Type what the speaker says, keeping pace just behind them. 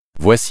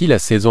Voici la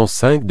saison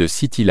 5 de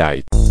City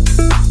Light.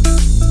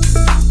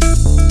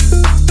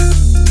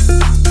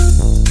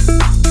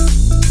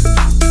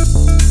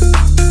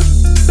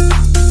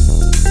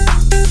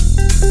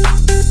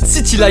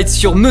 City Light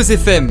sur Meuse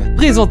FM,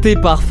 présenté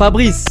par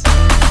Fabrice.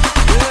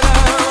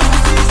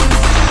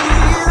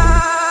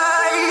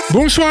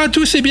 Bonsoir à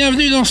tous et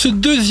bienvenue dans ce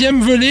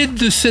deuxième volet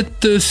de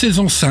cette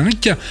saison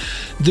 5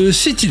 de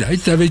City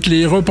Light avec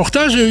les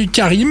reportages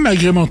Karim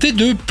agrémentés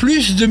de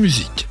plus de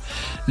musique.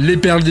 Les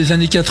perles des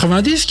années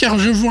 90, car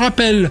je vous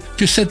rappelle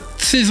que cette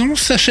saison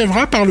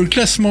s'achèvera par le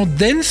classement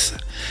dance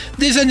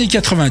des années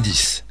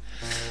 90.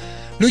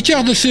 Le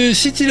cœur de ce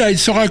City Light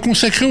sera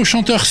consacré au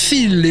chanteur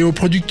Seal et au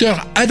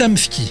producteur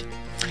Adamski.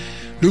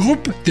 Le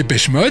groupe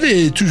Dépêche Mode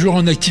est toujours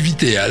en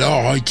activité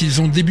alors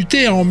qu'ils ont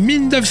débuté en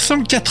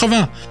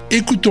 1980.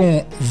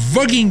 Écoutons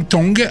Voguing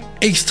Tongue,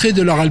 extrait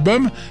de leur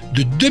album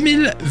de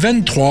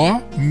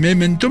 2023,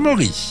 Memento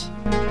Mori.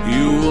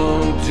 You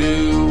won't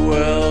do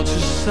well to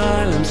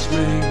silence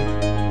me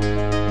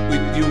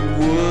with your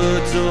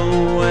words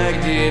a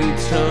wagging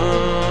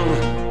tongue,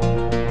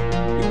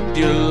 with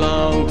your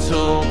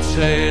long-told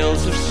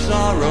tales of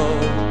sorrow,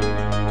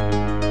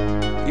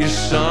 your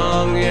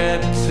song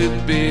yet to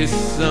be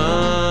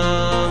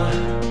sung.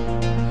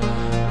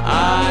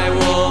 I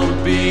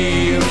won't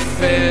be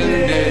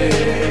offended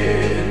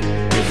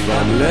if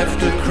I'm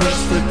left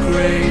across the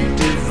great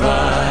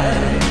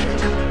divide.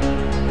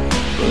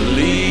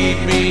 Believe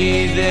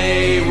me,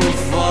 they will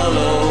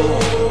follow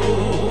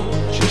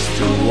just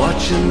to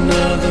watch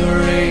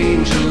another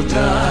angel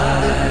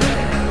die.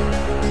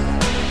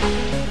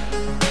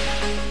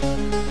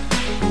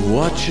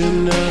 Watch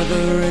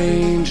another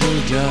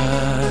angel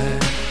die.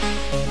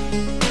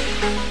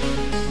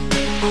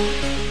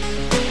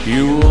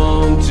 You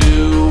won't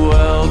do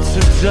well to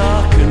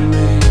darken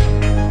me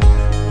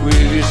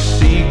with your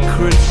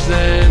secrets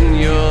and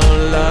your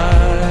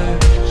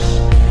lies,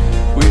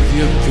 with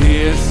your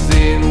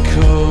piercing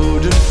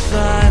code of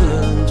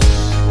silence.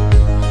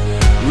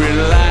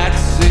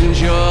 Relax,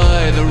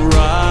 enjoy the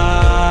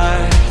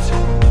ride.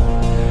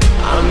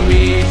 I'll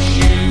meet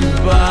you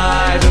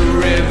by the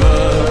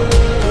river,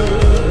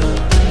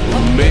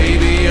 or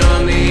maybe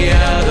on the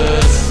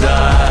other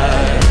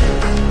side.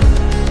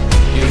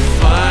 You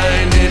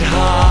find it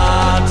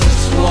hard to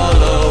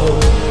swallow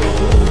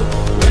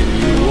when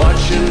you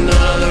watch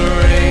another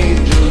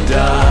angel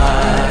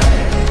die.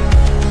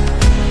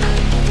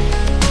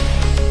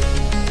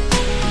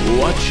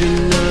 Watch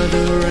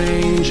another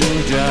angel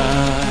die.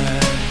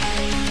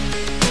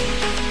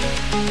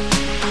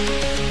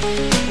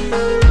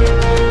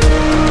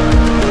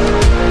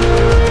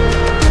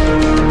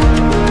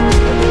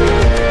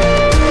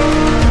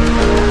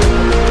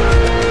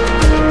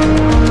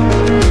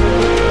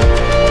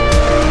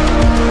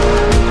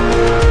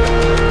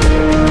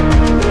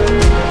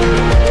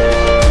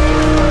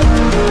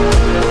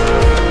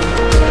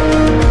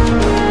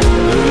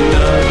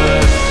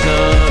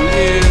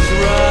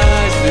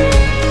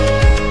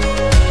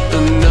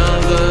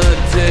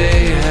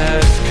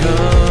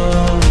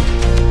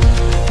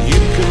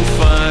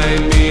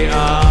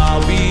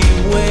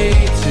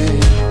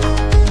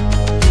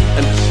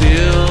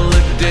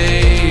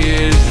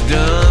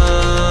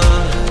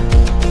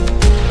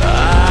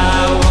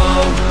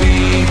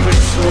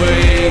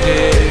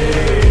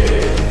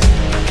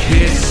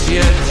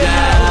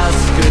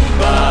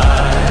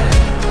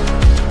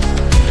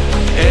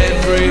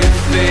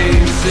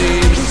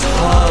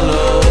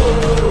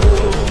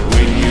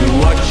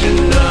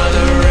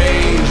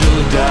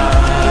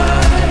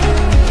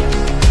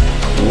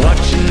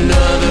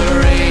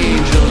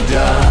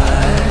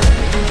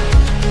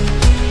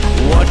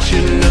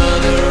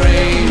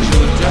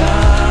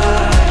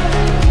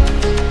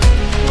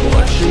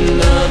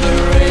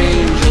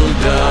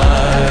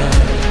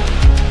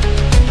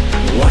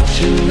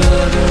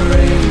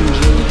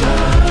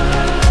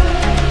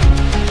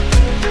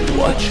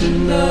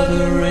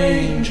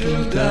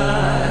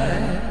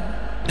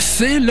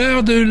 C'est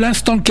l'heure de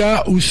l'instant K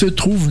où se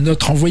trouve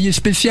notre envoyé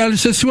spécial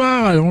ce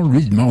soir. Allons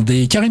lui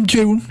demander. Karim, tu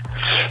es où?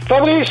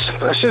 Fabrice,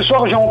 ce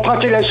soir j'ai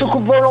emprunté la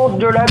soucoupe volante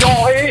de la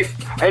denrée.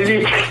 Elle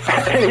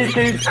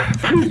était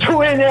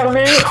plutôt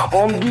énervée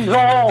en me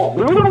disant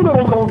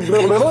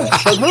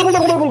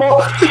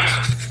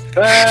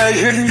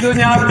je vais lui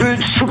donner un peu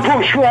de soupe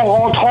au chou en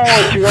rentrant,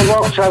 tu vas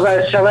voir que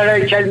ça va la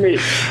calmer.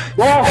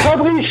 Bon,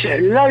 Fabrice,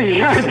 là je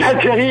viens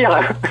d'atterrir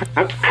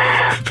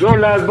dans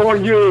la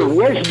banlieue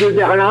ouest de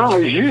Berlin,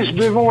 juste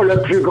devant la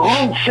plus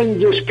grande scène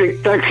de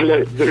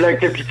spectacle de la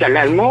capitale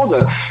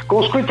allemande,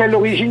 construite à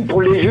l'origine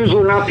pour les Jeux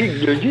Olympiques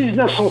de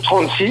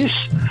 1936.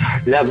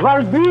 La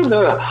Waldbühne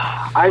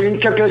a une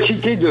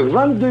capacité de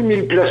 22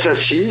 000 places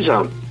assises.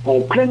 En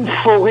pleine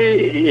forêt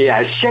et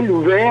à ciel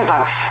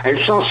ouvert,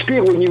 elle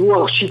s'inspire au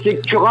niveau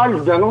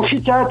architectural d'un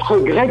amphithéâtre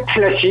grec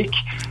classique,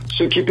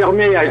 ce qui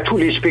permet à tous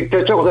les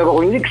spectateurs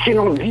d'avoir une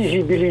excellente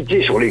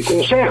visibilité sur les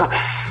concerts,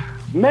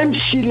 même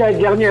si la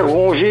dernière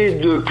rangée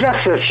de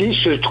places assises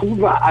se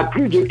trouve à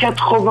plus de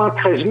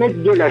 93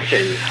 mètres de la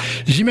scène.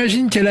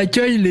 J'imagine qu'elle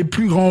accueille les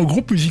plus grands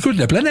groupes musicaux de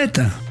la planète.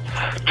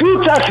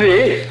 Tout à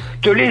fait.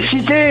 te les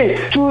citer.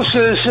 Tous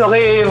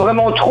seraient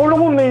vraiment trop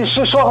longs, mais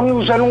ce soir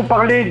nous allons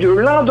parler de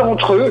l'un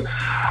d'entre eux.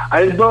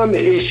 Albums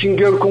et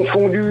singles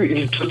confondus,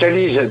 il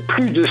totalise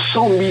plus de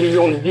 100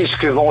 millions de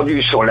disques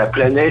vendus sur la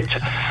planète.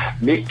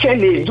 Mais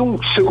quel est donc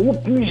ce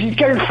groupe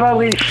musical,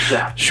 Fabrice?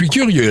 Je suis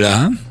curieux là.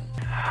 Hein.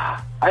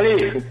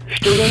 Allez, je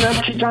te donne un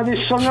petit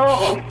indice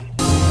sonore.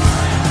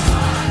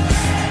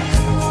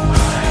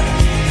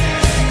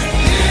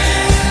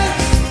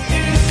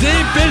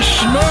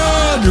 Dépêche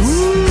Mode.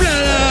 Ouh là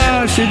là,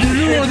 c'est du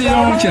lourd, dis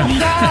donc.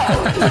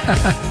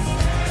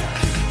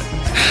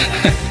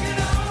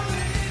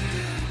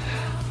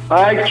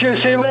 Ah, que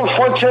c'est bon, je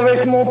crois que ça va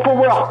être mon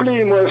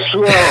powerplay, moi, ce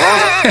soir,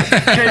 hein.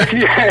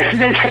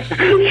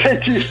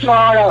 cette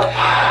histoire-là.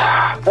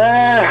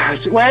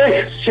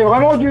 Ouais, c'est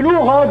vraiment du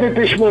lourd, hein,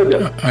 Dépêche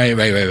Mode. Ouais.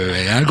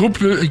 Un groupe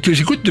que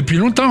j'écoute depuis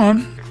longtemps, hein.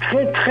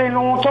 Très très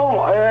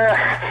longtemps.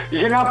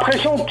 J'ai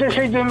l'impression que tu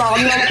essayes de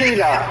m'arnaquer,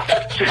 là.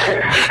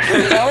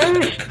 Ah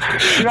oui,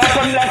 tu vas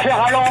pas me la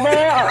faire à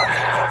l'envers.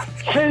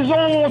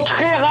 Faisons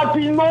très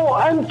rapidement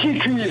un petit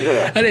quiz.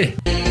 Allez.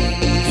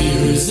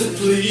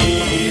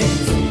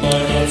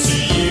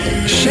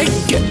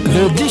 Shake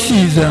the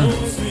Dishes.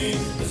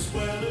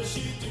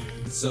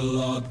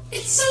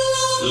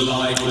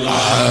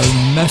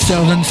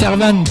 Masters and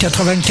Servants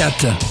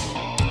 84.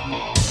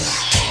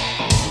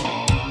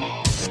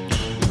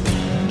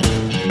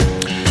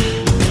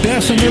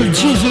 Personal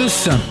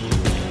Jesus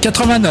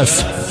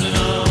 89.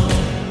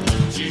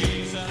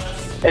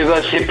 Eh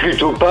ben c'est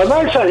plutôt pas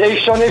mal ça. Et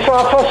je t'en ai fait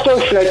un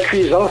fastoche la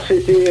quiz, hein.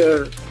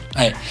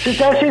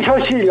 C'était assez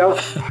facile, hein.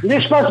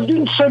 L'espace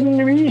d'une seule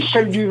nuit,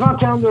 celle du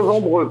 21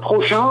 novembre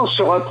prochain,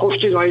 sera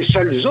projetée dans les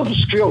salles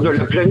obscures de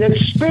la planète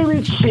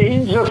Spirits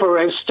in the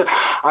Forest,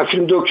 un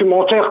film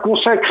documentaire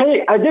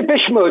consacré à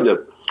Dépêche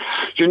Mode.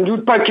 Je ne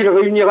doute pas qu'il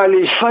réunira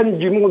les fans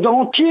du monde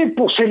entier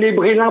pour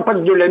célébrer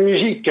l'impact de la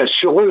musique qu'a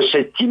sur eux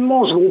cet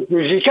immense groupe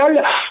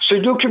musical. Ce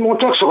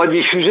documentaire sera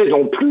diffusé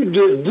dans plus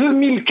de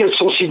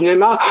 2400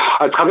 cinémas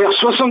à travers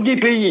 70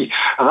 pays,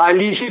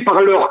 réalisé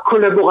par leur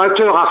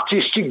collaborateur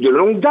artistique de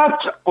longue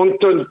date,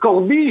 Anton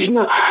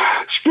Corbijn.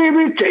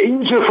 Spirit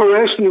in the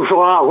Forest nous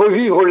fera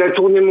revivre la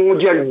tournée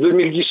mondiale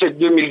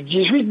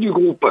 2017-2018 du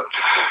groupe,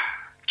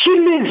 qui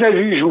les a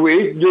vus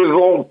jouer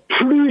devant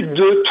plus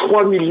de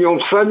 3 millions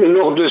de fans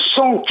lors de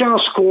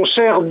 115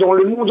 concerts dans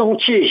le monde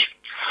entier.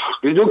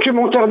 Le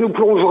documentaire nous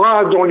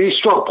plongera dans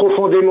l'histoire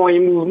profondément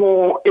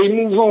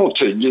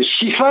émouvante de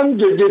 6 fans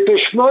de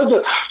Dépêche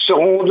Mode, se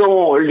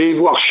rendant les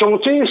voir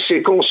chanter,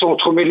 séquences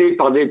entremêlées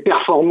par des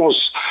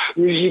performances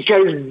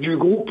musicales du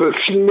groupe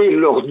filmées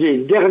lors des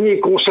derniers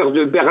concerts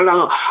de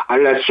Berlin à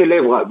la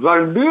célèbre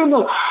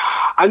Waldbühne.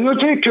 À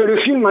noter que le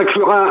film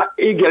inclura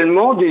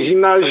également des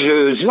images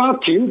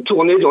intimes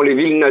tournées dans les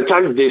villes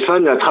natales des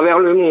fans à travers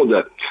le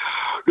monde.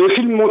 Le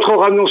film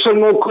montrera non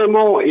seulement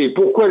comment et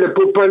pourquoi la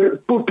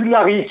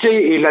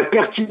popularité et la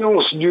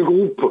pertinence du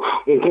groupe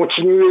ont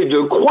continué de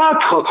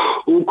croître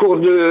au cours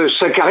de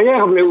sa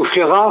carrière, mais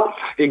offrira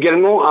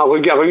également un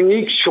regard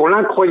unique sur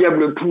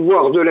l'incroyable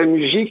pouvoir de la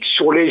musique,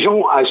 sur les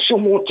gens à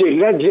surmonter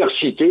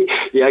l'adversité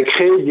et à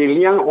créer des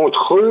liens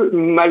entre eux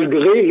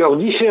malgré leurs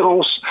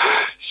différences.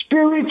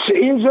 Spirits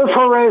in the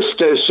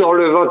Forest sort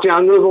le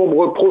 21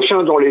 novembre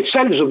prochain dans les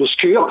salles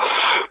obscures.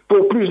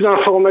 Pour plus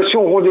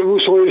d'informations, rendez-vous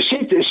sur le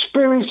site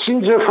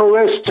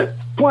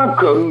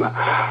spiritsintheforest.com.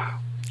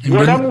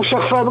 Voilà mon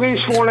cher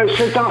Fabrice pour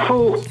cette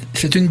info.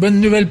 C'est une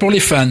bonne nouvelle pour les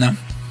fans.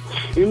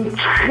 Une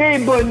très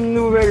bonne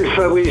nouvelle,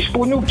 Fabrice.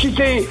 Pour nous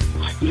quitter,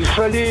 il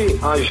fallait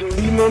un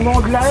joli moment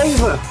de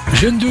live.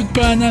 Je ne doute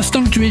pas un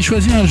instant que tu aies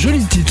choisi un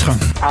joli titre.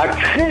 Un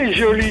très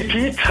joli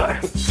titre.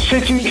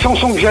 C'est une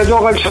chanson que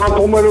j'adore. Elle sera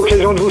pour moi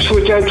l'occasion de vous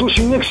souhaiter à tous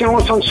une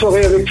excellente fin de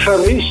soirée avec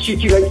Fabrice.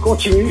 City Light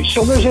continue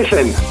sur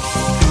 2FM.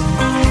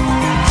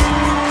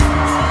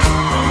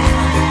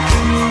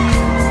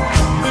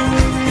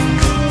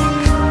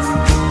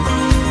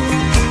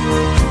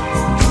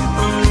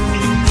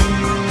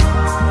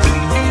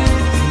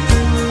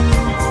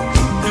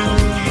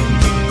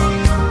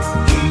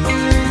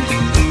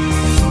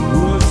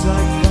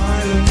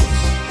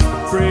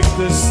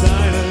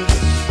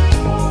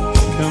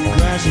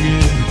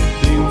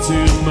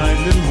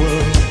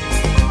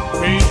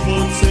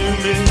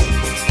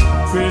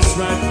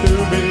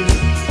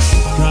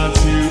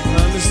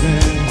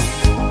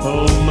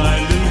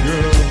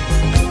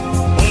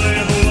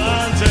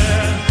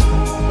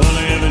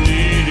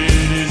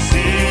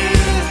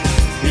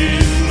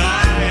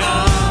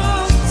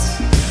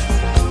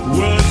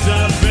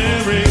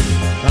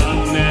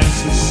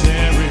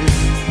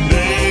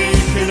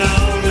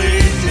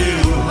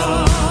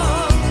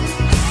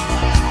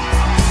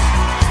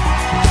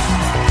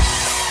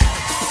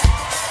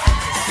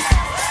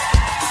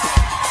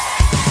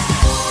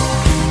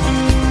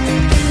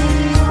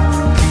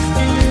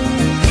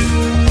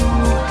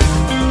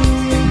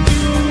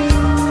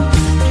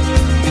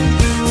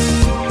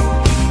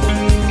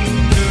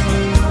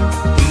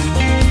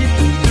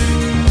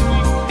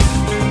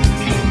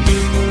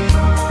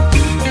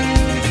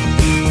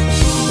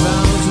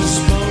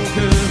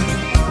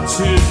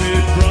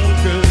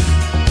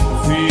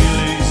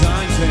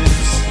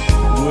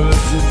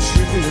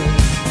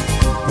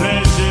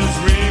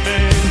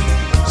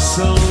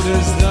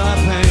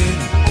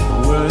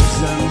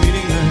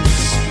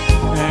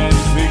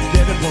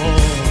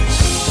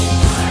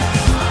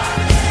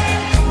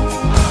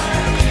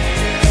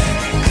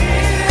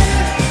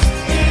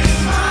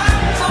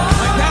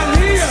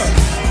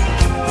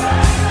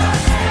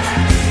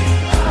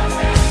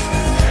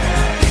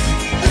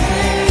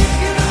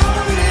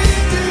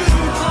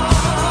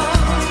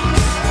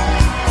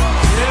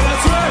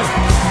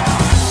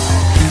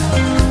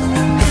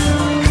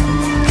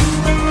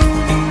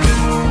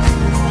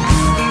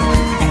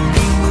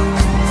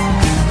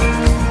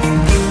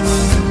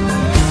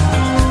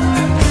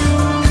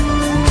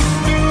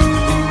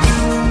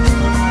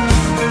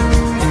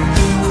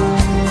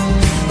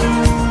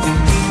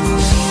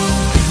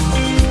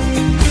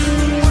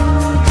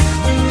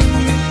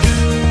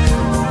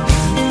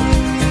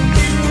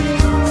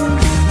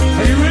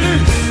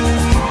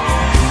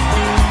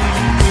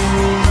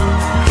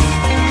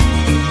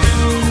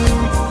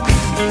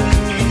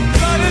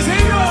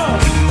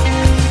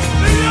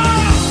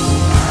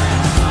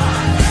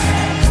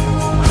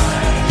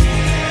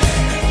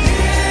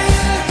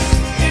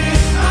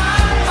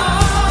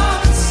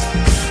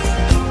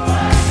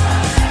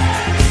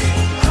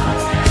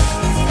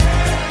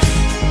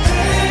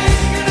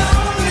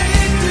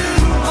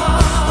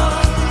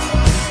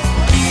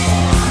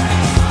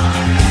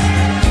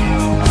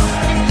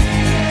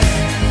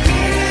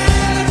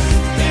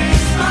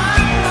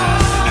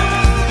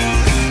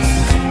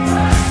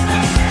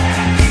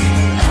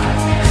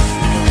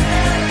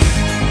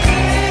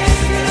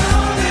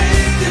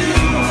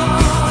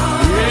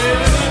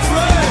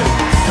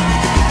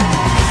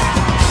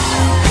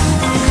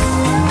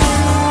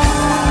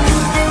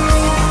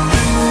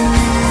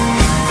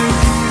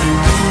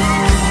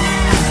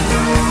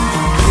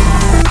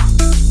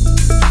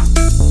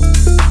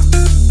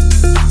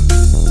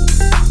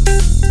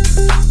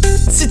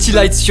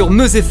 City Light sur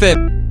Meuse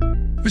FM.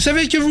 Vous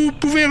savez que vous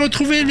pouvez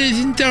retrouver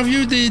les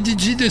interviews des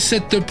DJ de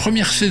cette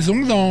première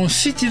saison dans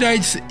City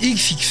Lights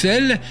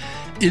XXL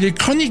et les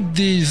chroniques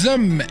des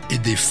hommes et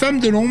des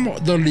femmes de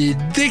l'ombre dans les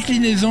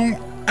déclinaisons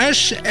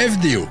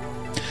HFDO.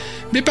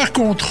 Mais par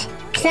contre,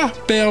 3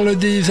 perles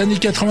des années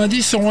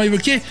 90 seront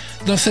évoquées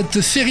dans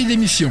cette série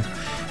d'émissions.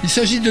 Il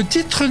s'agit de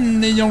titres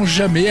n'ayant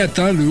jamais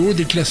atteint le haut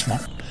des classements,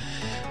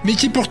 mais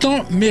qui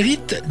pourtant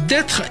méritent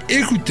d'être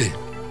écoutés.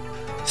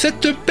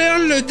 Cette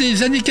perle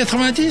des années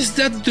 90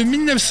 date de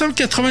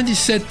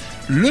 1997.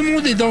 Le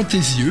monde est dans tes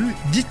yeux,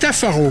 d'Ita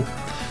Faro.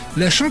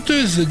 La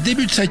chanteuse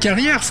débute sa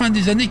carrière fin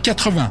des années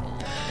 80.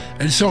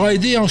 Elle sera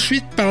aidée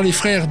ensuite par les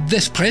frères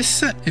Despres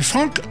et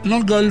Franck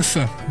Langolf,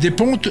 des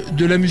pontes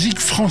de la musique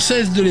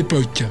française de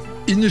l'époque.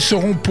 Ils ne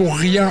seront pour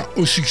rien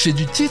au succès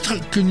du titre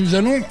que nous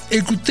allons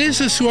écouter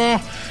ce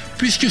soir,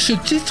 puisque ce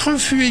titre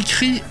fut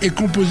écrit et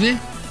composé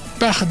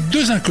par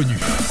 2 inconnus.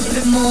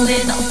 Le monde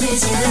est dans tes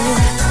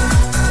yeux.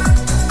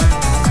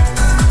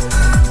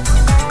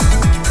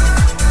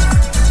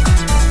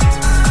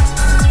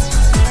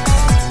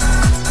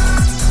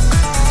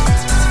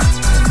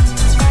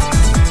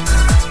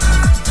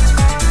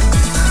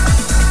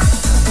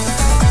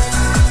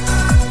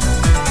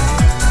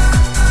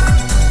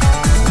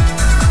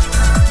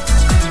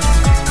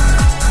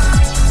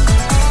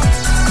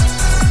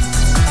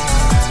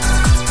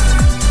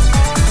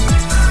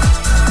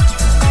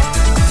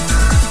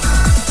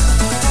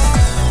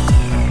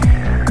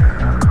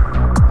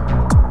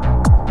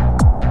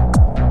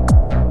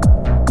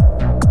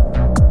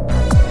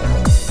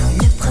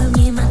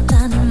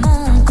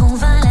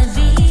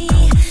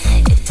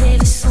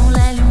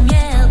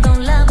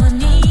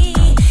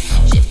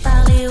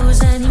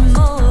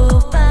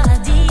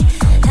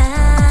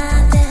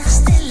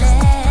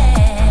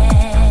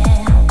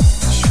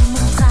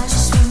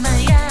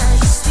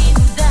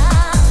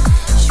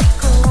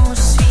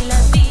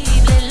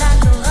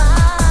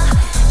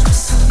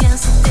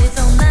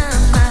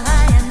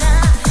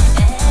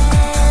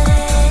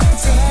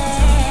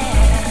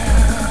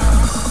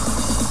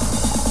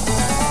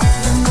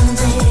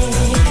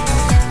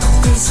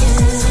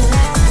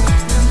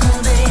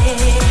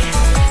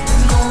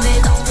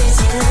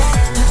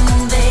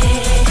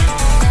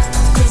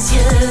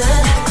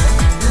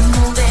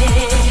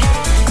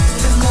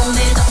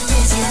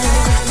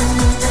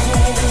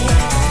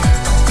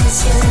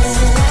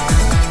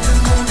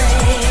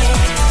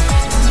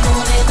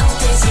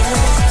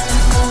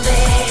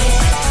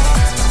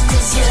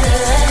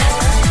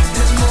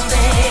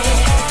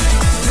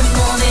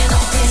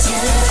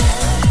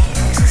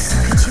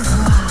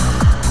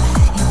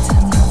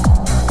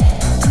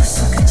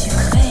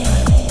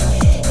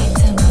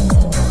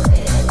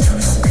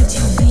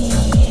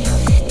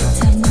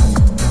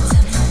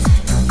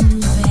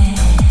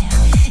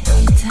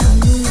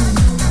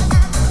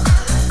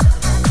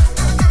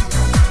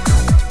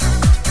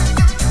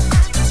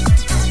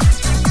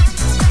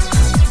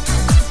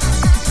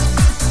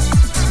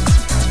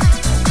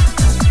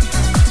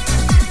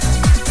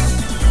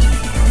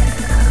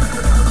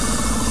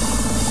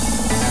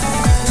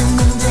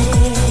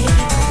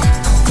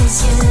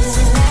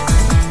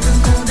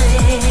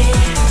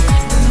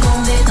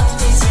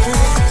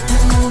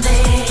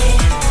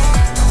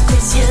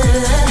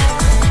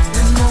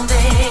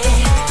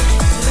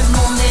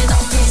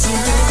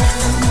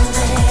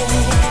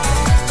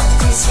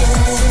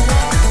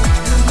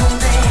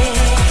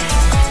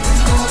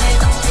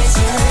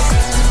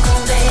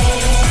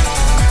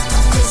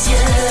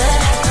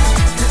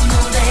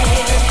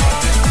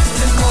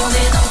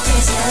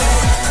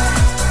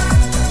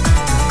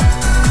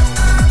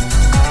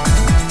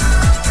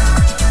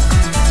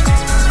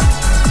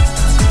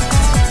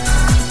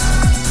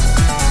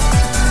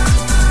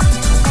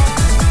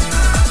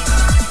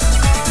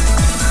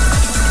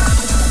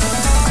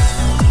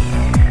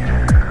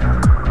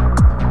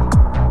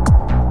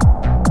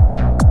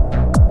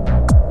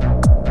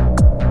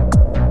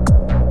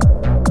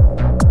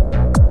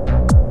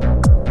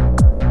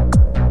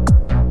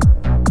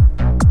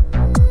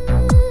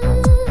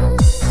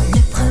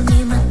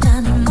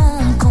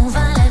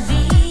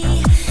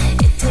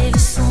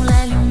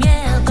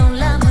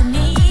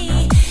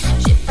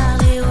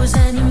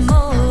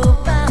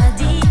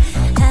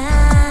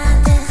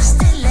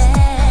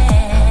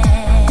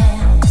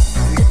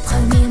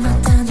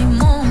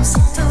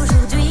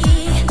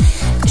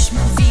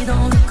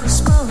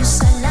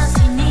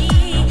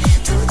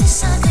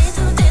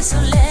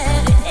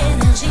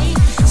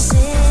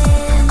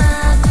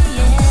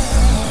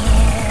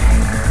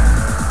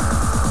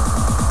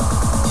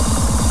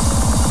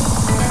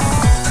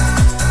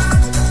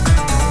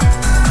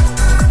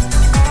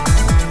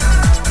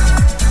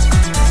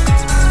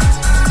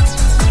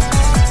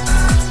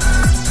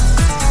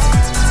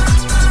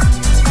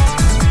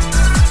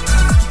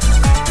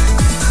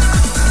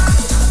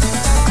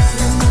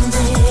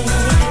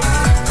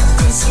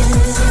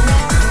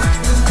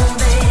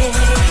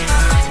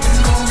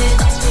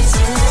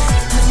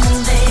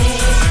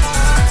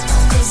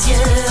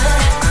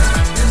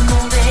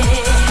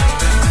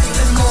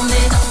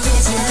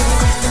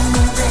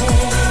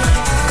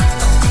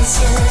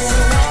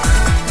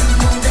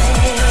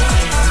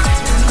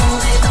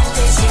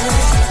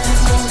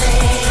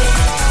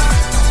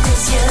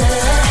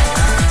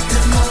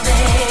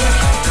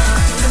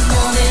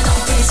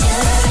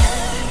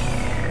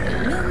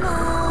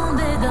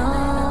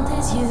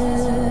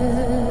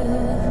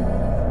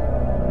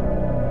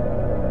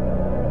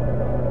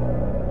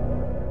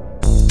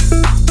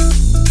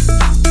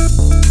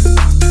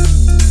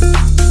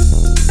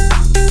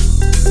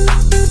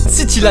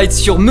 City Light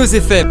sur Meuse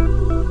FM.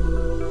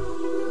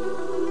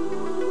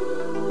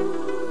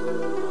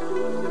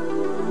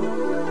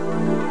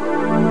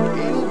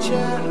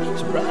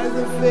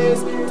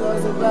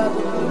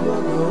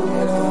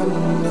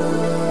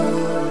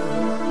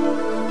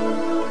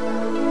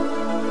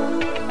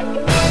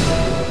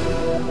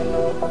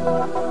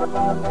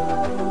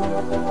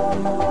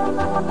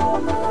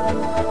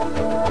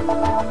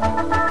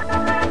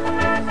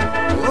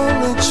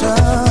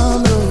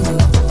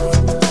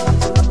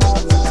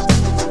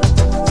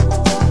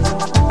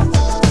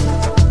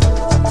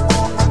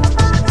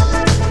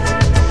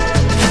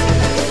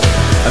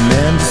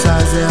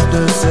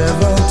 After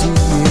 70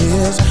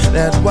 years,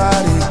 that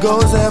what he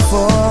goes there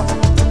for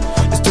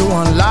is to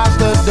unlock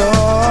the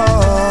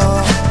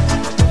door.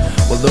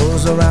 Well,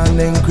 those around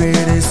him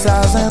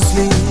criticize and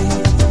sleep.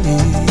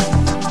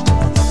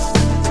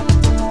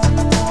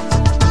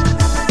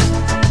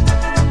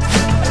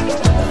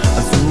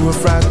 And through a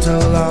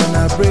fractal on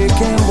a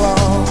breaking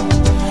wall,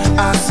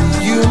 I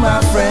see you,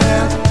 my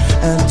friend,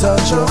 and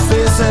touch your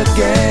face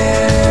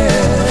again.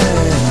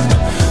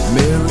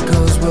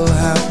 Miracles will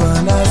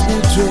happen as we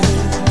dream.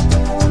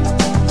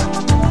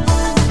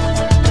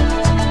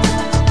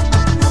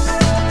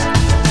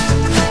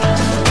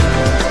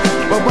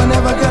 But we're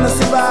never gonna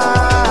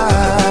survive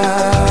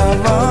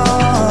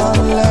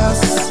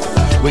unless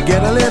we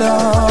get a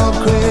little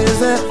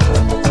crazy.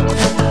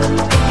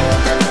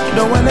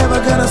 No, we're never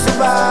gonna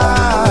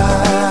survive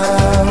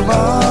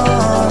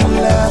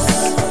unless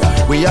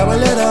we are a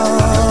little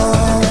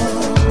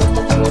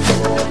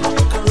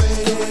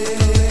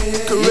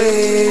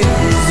crazy.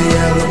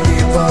 Other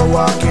people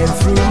walking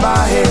through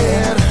my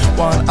head.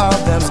 One of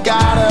them's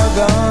got a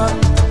gun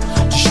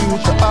to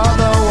shoot the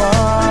other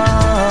one.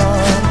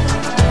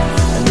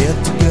 And yet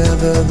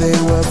together they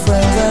were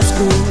friends at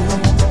school.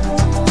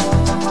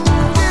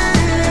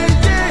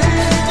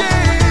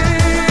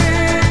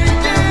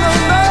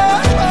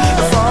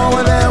 If all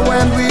were there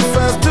when we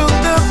first took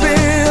the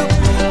pill,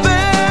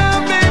 then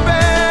baby,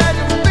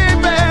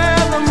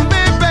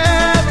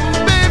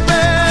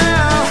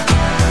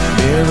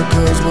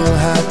 miracles will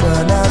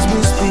happen as we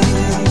speak.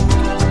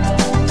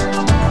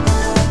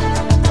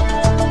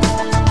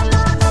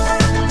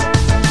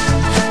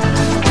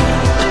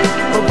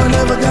 But we're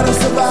never gonna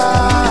survive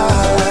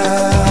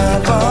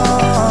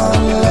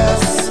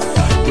unless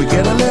we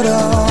get a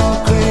little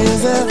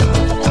crazy.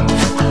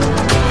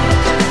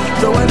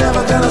 No, we're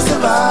never gonna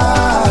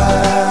survive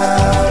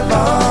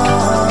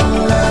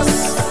unless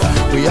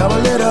we are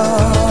a little.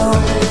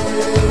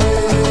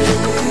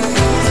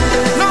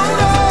 No,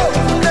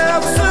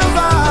 never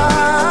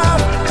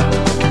survive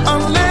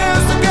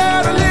unless we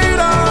get a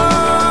little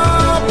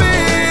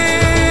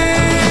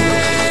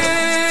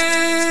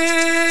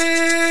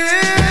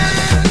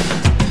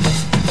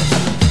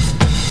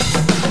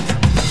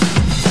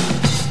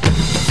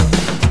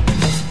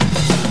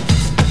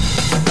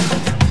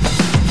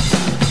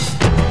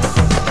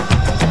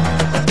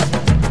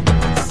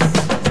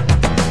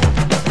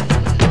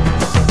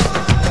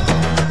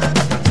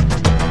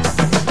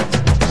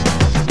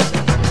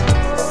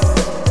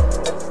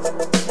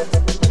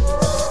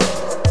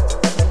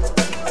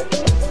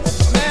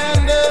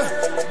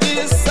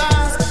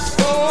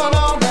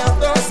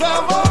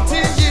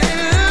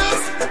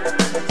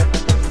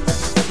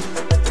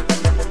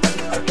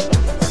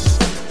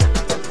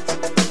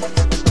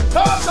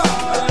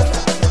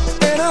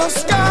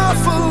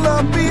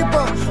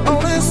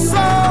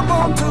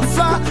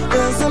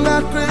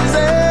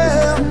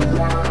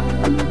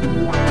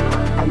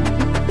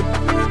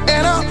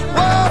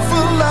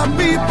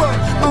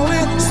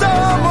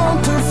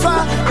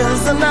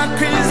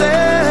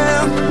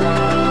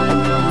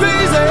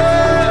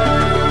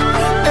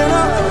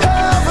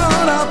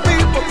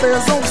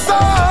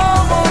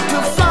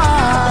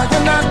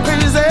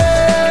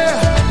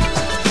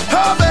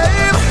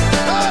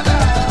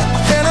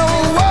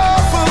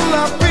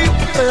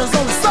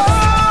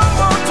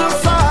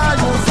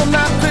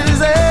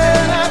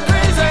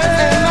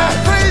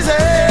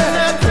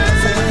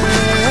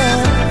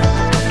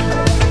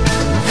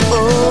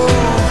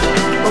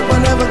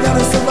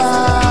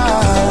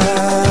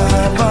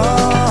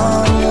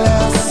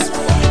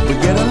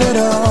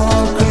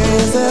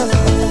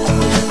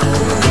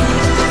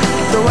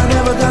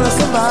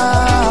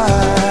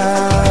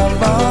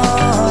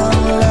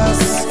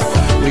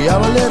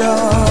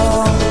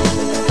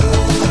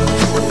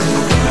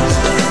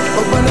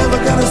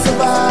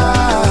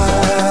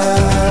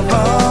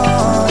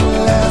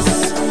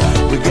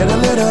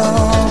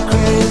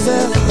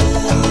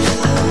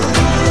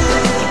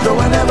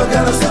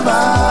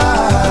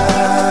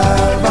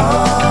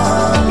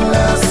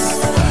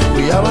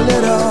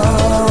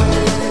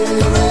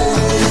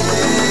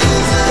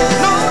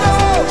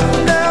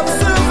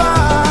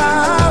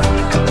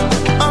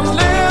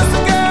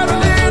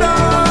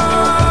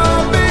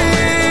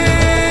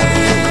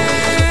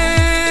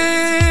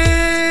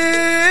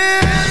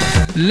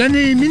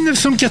L'année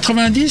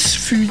 1990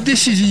 fut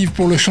décisive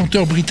pour le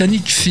chanteur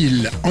britannique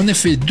Phil. En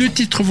effet, 2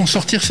 titres vont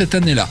sortir cette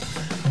année-là.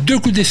 2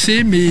 coups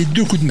d'essai, mais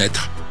 2 coups de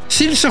maître.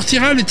 S'il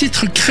sortira le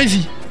titre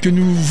Crazy que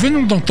nous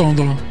venons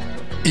d'entendre.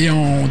 Et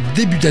en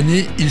début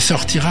d'année, il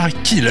sortira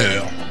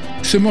Killer.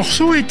 Ce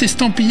morceau est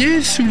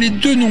estampillé sous les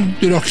deux noms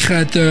de leurs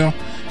créateurs,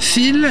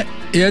 Seal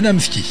et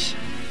Adamski,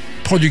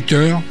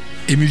 producteurs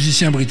et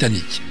musiciens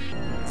britanniques.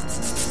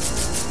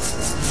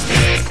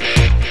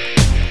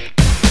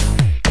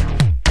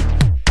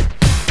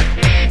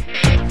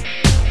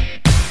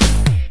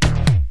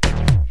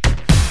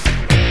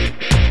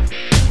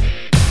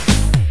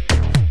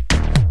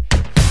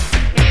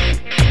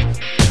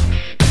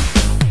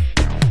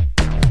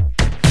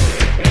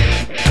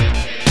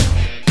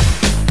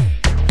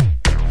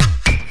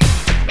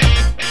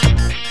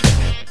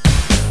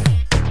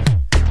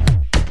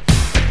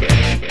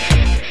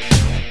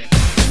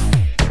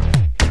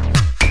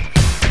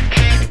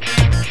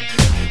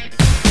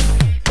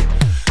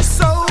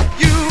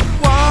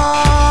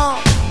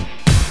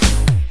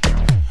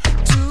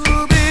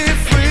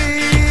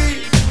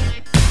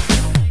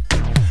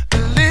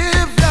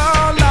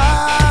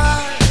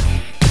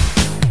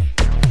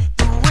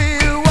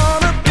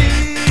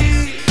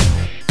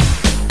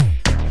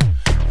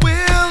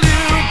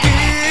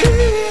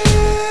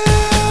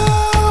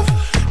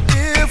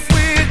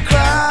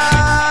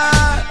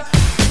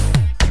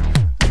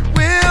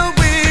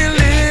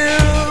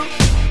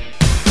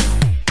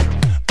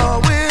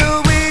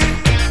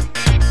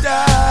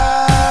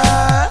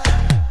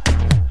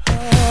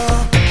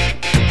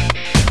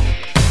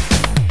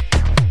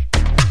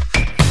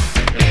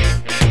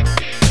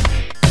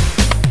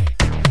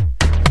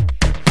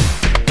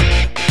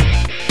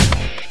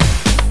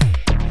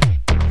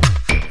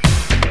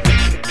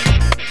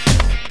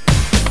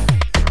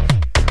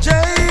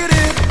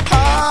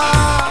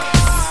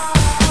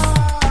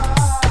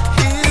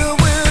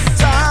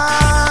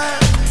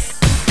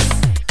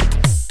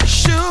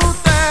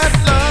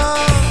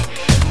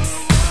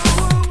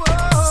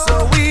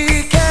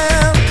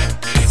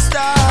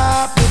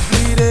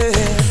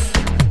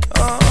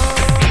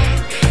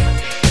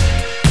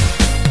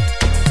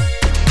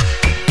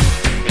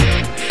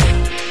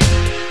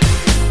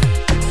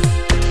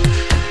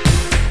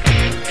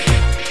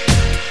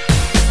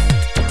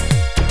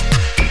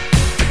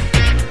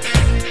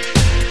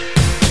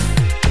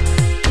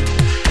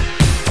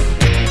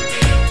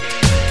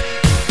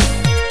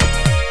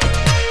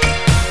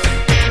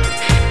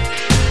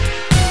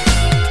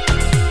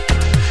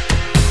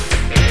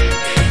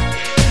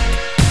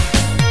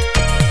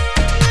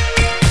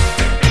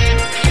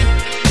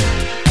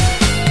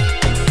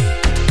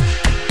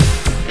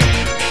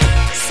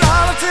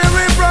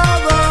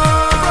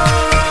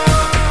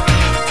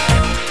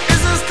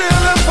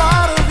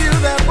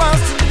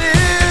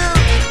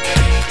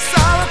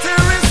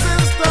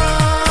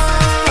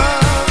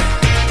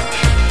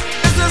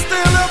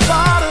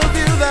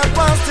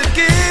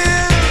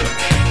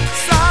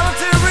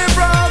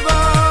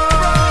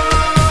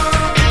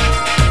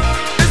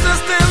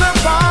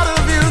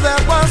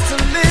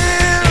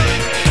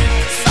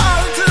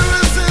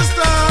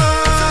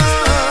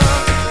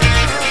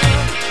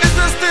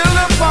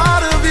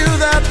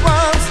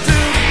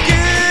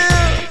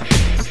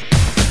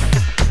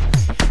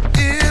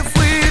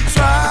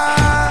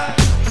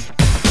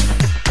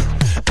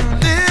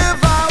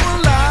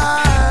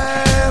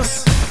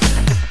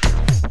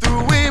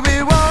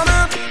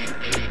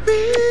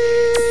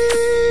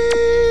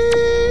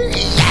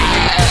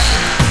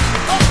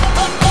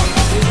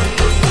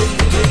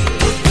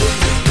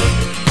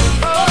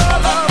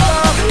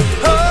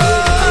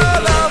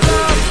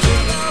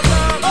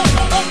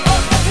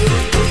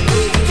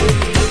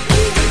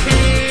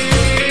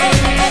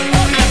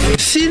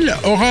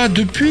 Aura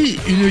depuis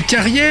une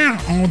carrière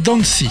en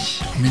Dancy.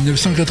 En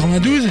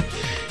 1992,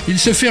 il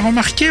se fait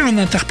remarquer en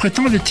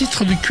interprétant le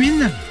titre de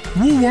Queen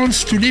Who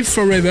Wants to Live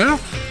Forever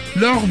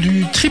lors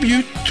du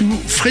tribute to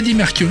Freddie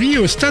Mercury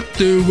au stade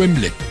de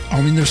Wembley.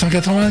 En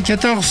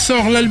 1994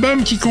 sort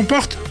l'album qui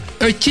comporte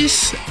A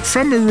Kiss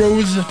from a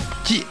Rose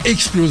qui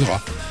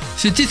explosera.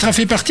 Ce titre a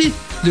fait partie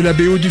de la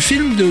BO du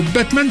film de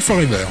Batman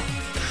Forever.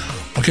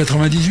 En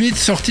 1998,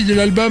 sortie de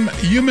l'album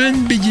Human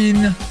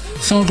Begin,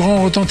 sans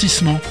grand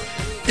retentissement.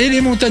 Et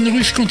les montagnes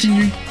russes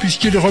continuent,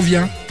 puisqu'il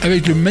revient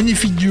avec le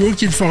magnifique duo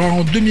qu'il fera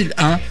en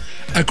 2001,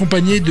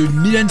 accompagné de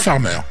Mylène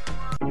Farmer.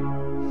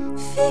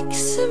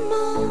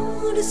 Fixement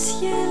le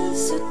ciel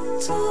se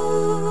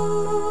tord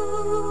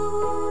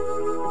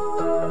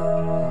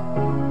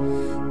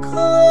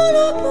quand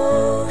la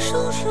bouche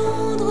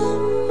engendre un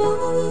mot.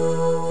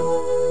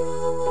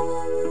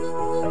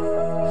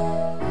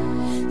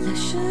 Là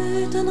je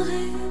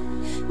donnerai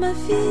ma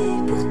vie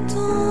pour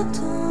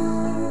t'entendre,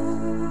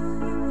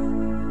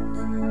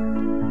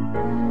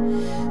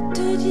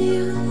 te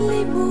dire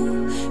les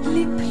mots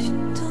les plus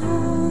tendres.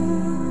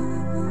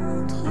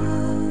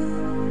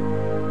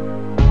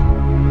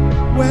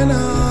 When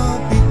all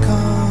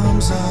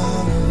becomes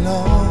alone,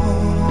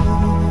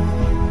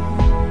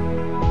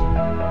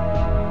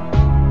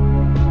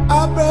 I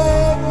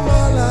break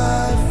my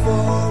life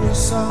for a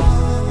song,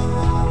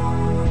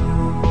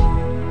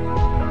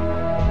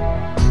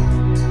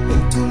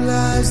 into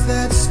lies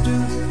that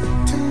stoop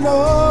to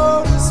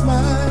notice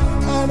my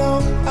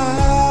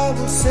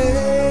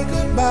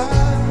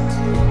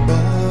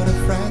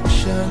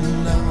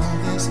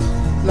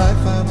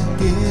life, I would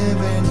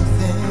give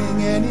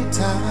anything,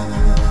 anytime.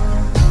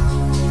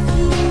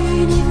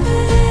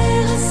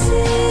 L'univers a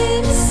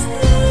ses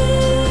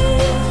mystères,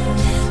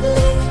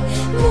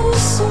 les mots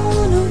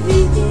sont nos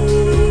vies.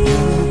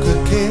 You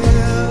could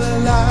kill a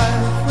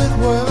life with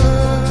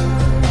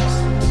words,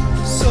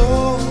 so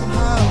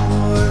how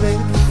would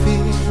it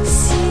feel?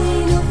 Si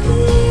nos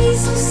vies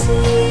sont si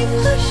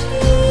fragiles,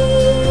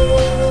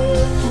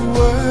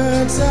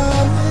 Words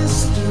are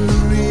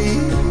mystery.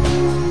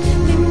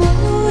 les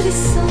mots des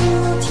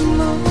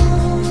sentiments,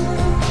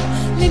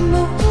 les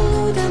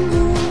mots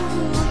d'amour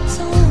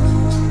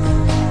tendres.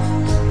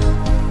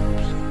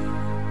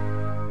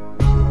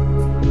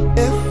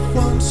 If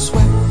one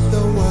swept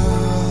the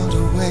world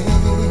away,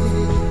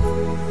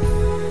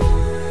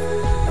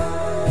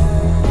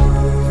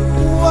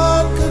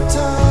 one could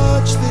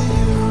touch the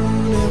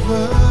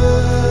universe.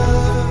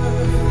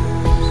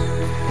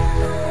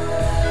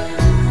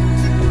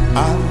 I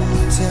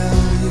will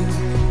tell you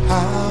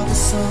how the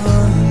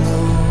sun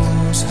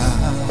knows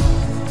how.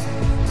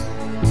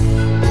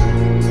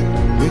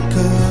 We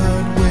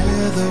could,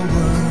 with a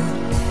word,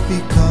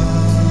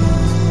 become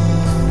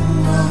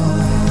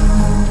one.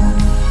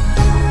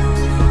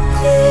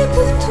 Et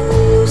pour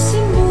tous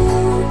ces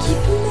mots qui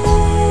blessent,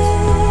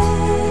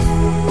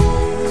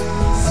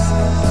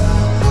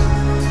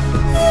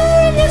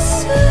 il y a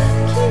ceux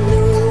qui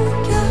nous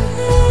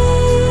caressent,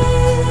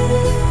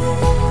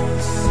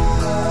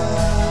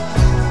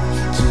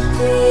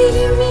 qui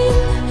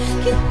illuminent,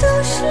 qui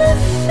touchent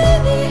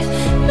l'infini,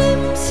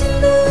 même si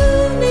le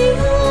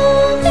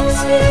néant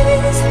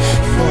existe.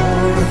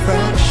 For a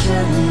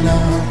fraction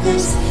of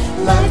this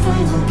life, we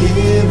will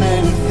give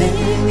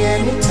anything,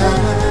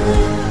 anytime.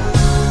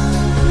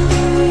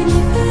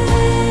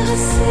 L'univers a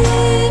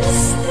ses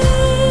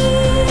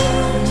mystères,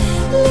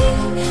 les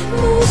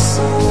mots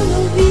sont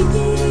nos vies.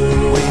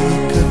 We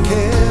could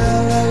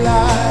kill a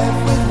life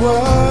with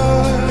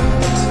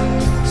words,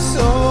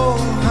 so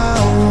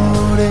how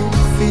would it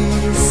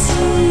feel?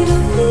 Si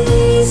nos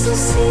vies sont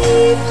si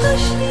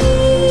fragiles,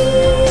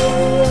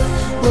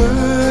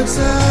 Words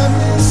are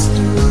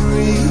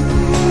mystery.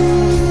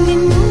 les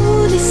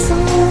mots des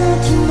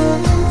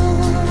sentiments,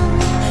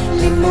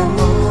 les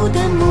mots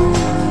d'amour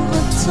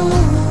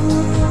tendres.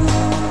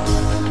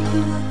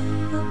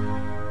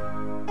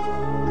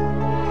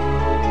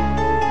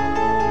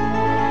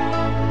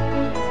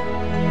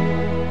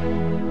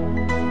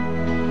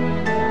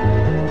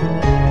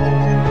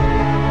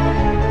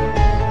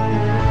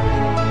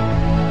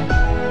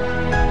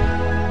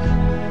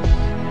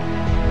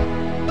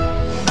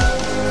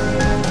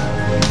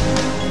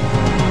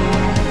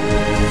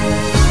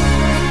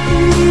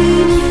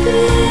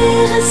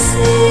 L'univers a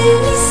ses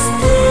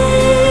mystères,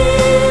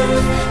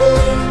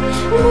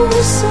 les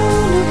mots sont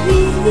nos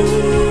vies.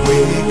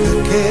 We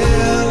could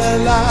kill a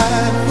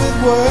life with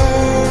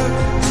words,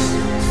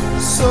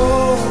 so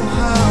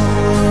how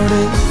would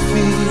it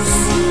feel?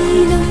 Si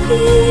nos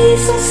vies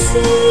sont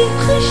si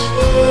fragiles,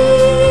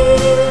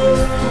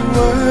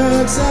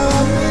 Words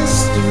are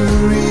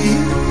mystery.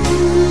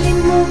 les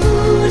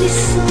mots des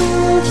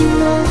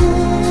sentiments,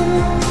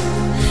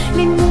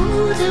 les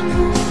mots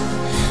d'amour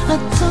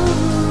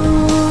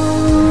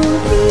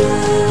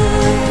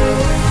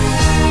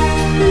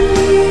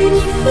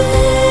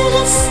l'univers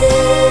a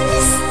ses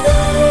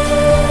mystères,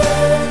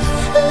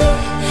 les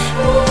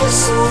mots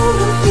sont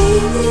nos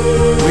vies.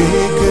 We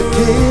could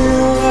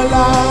kill a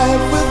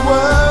life with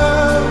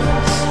words,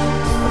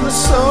 and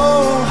so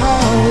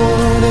how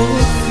would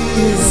it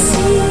feel?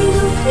 Si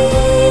nos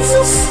vies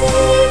sont si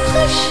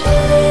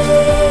fragiles,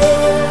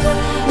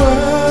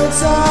 Words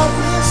are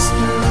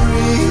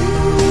mystery.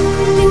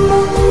 les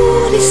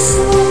mots des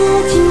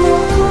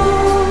sentiments,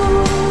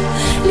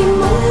 les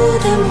mots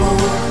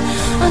d'amour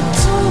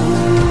tendres.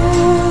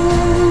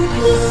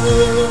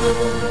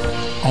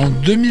 En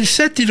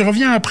 2007, il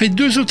revient après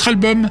 2 autres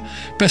albums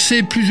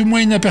passés plus ou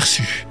moins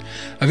inaperçus,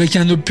 avec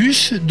un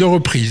opus de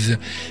reprise.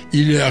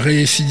 Il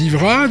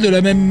récidivera de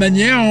la même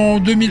manière en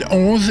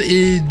 2011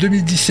 et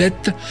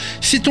 2017.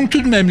 Citons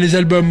tout de même les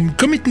albums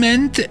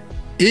Commitment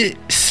et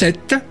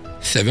 7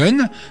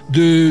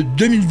 de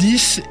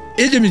 2010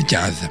 et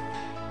 2015.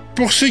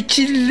 Pour ce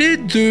qu'il est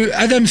de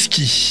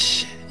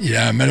Adamski, il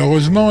a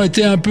malheureusement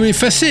été un peu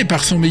effacé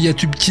par son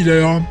mégatube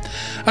Killer.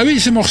 Ah oui,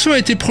 ce morceau a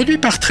été produit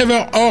par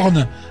Trevor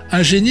Horn,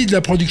 un génie de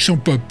la production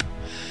pop.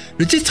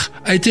 Le titre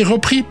a été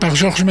repris par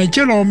George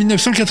Michael en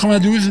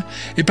 1992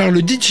 et par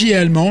le DJ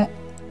allemand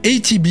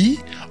ATB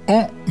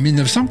en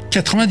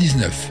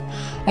 1999.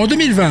 En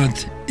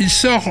 2020, il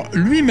sort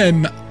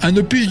lui-même un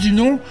opus du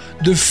nom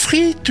de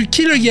Free to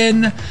Kill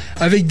Again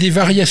avec des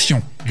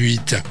variations du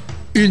hit.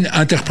 Une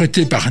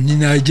interprétée par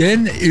Nina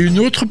Hagen et une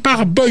autre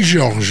par Boy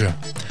George.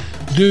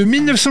 De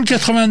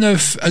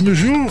 1989 à nos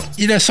jours,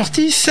 il a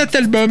sorti 7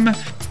 albums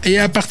et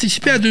a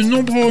participé à de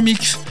nombreux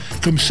remixes,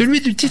 comme celui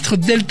du titre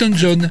d'Elton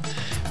John,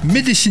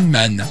 Medicine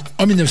Man,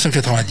 en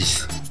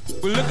 1990.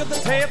 We look at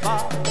the table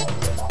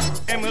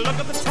and we look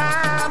at the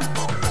time.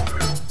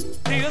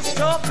 These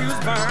curfews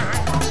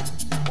burn.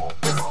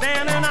 We're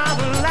standing out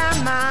of line.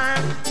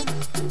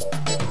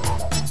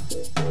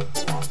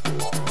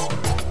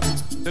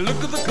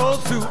 Look at the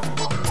cold suit.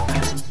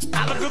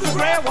 I look at the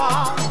gray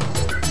wall.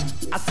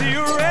 I see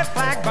a red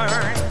flag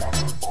burn.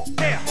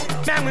 Yeah,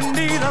 man, we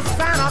need a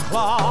Santa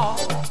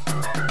Claus.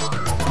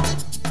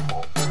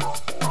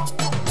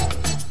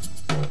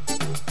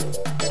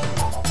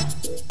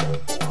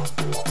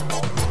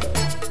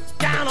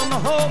 Down on the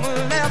home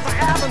left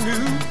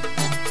avenue.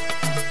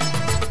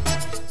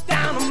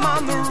 Down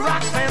among the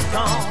rocks and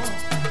stones.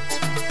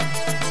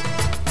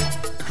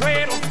 The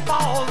cradle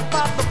falls,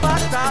 but the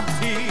bus stops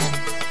here.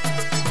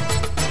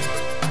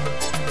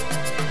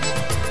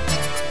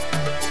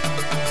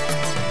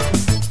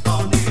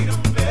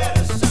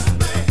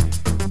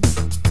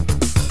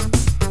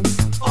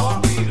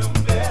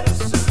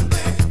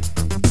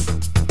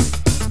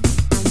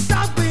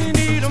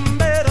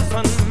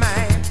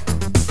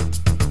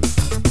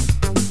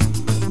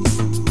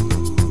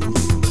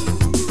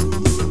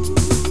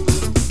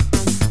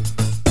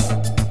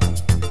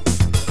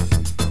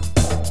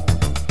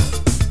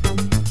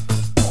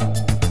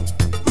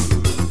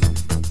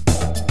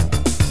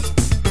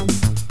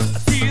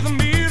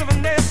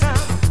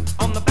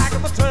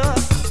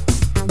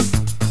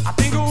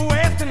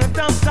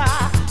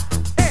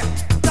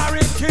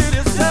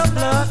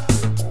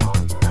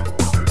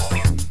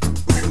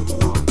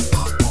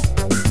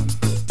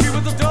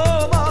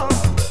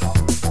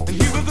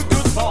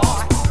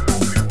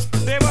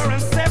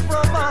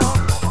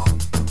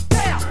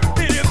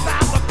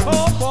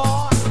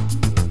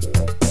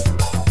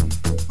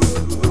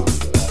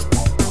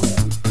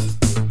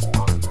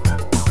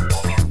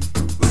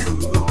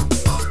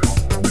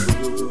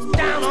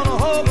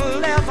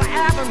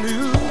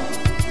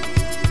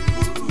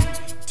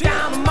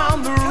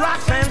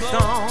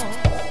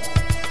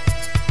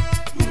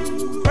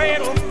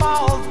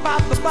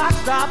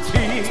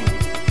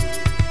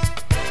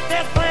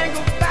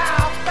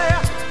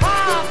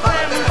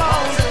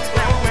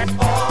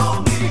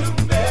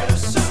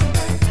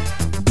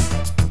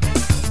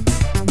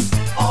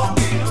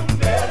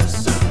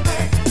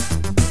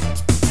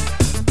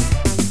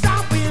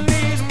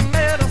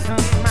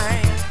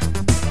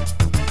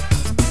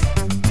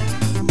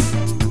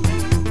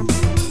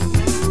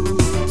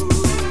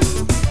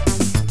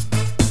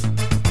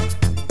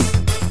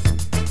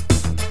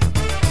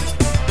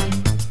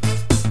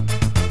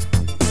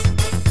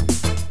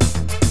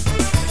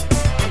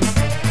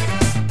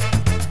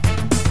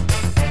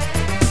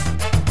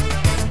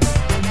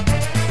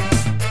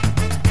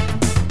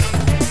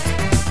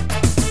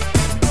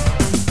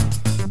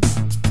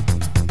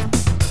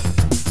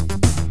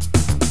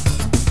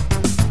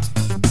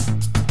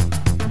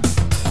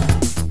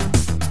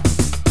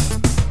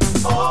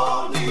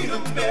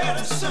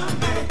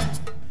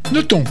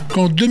 Notons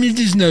qu'en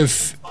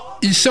 2019,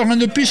 il sort un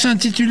opus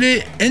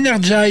intitulé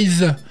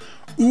Energize,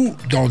 où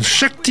dans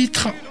chaque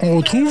titre, on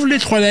retrouve les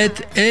trois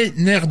lettres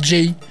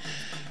Energy.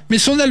 Mais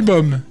son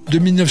album de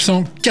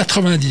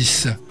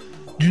 1990,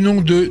 du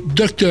nom de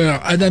Dr.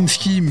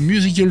 Adamski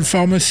Musical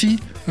Pharmacy,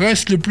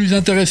 reste le plus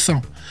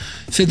intéressant.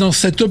 C'est dans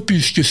cet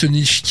opus que se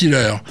niche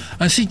Killer,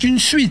 ainsi qu'une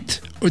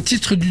suite au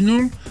titre du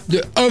nom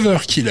de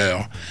Overkiller,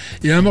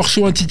 et un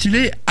morceau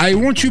intitulé I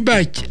Want You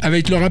Back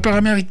avec le rappeur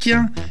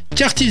américain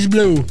Curtis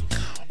Blow.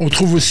 On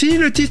trouve aussi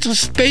le titre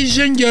Space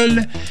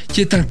Jungle,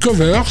 qui est un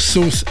cover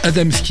sauce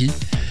Adamski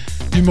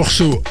du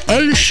morceau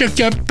All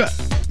Shook Up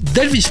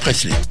d'Elvis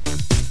Presley.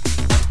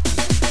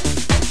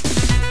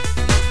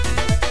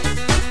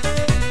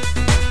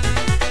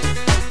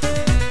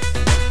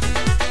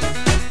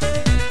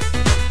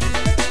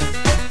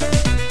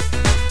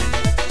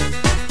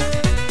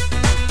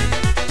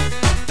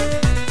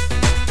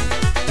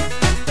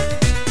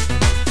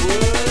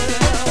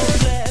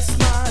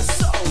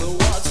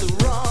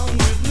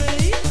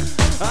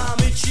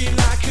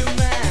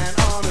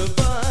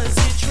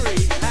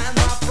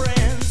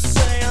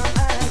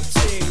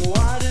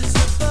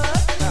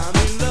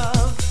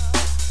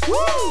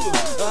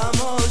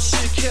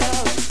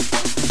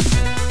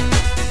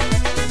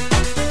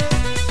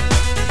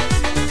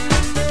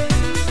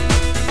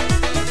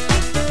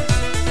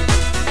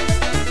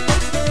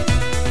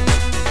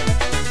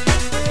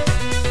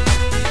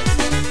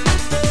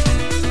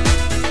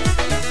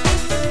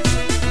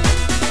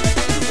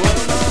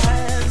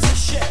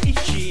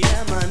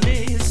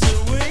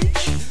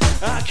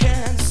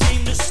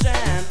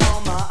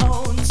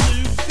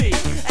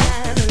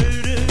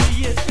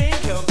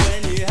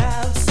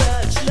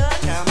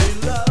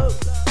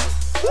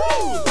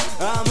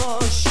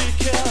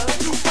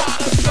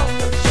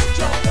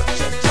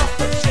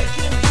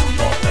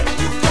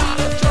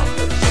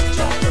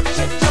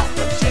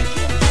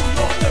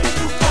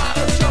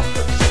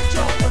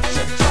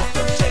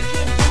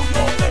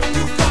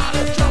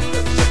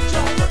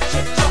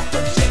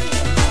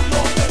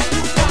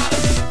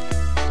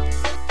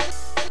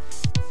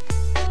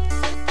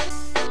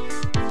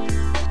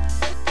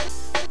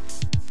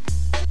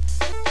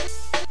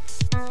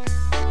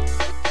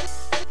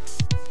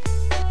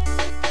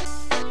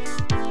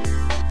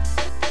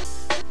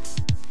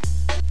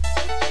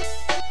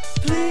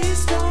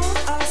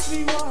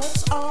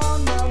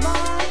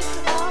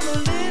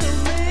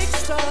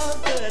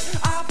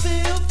 I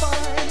feel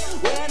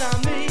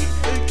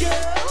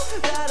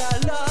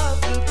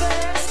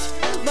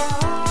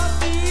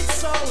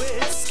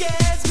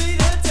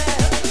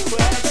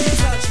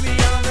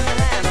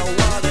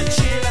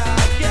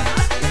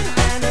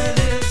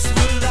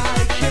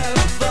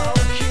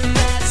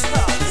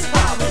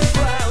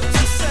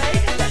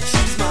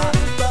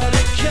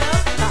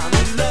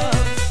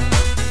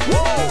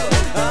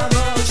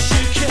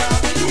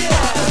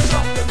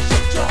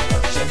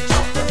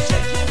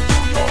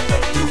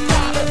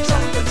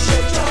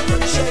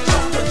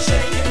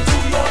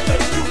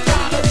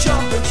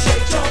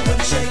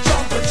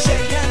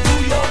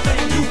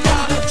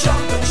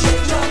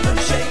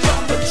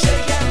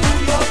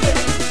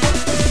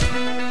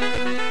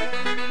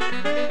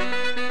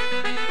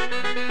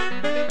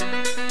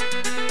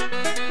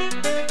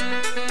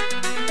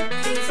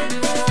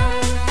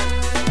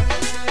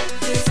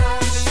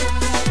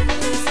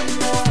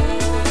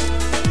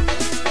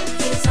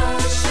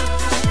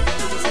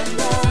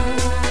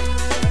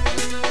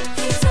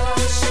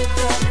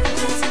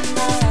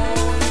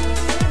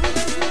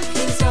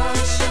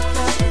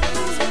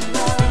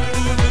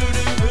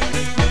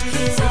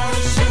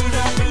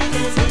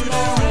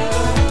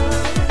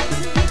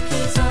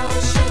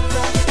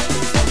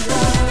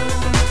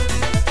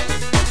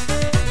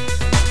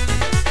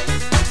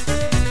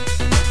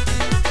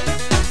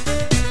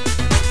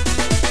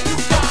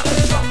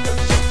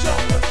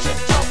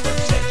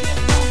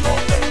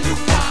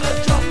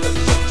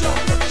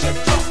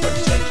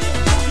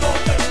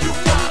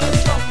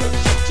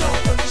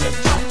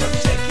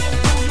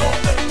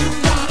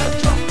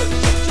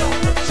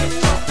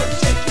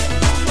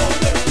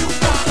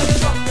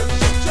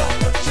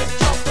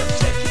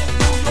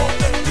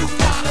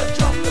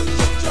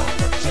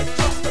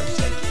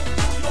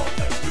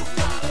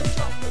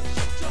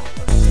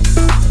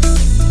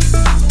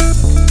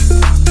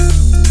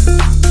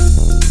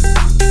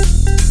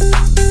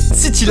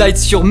Light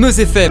sur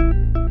Meuse FM.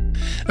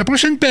 La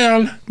prochaine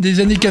perle des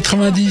années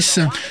 90,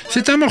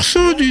 c'est un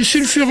morceau du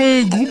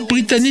sulfureux groupe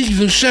britannique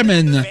The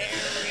Shaman,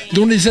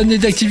 dont les années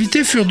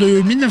d'activité furent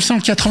de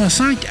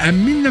 1985 à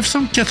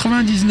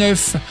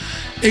 1999.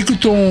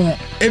 Écoutons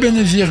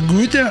Ebenezer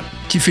Good,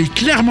 qui fait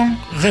clairement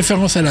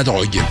référence à la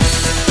drogue.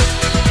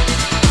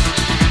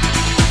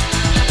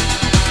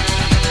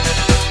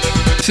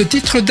 Ce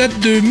titre date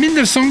de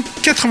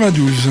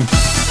 1992.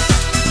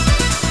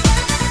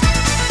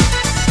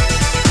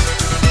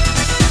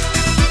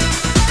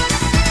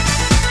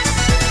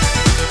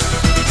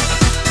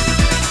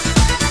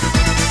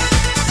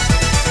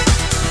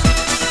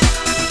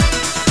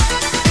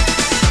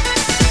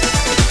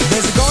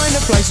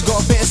 He's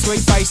got a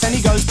bittersweet face and he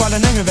goes by the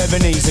name of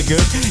Ebenezer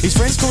Good. His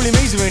friends call him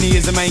Easer and he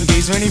is the main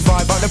geezer, and he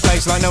vibe up the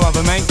place like no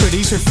other man could.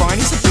 He's refined,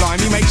 he's sublime,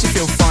 he makes you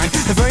feel fine,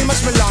 and very much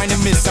maligned and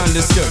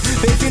misunderstood.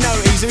 But if you know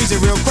Easer, he's a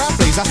real crowd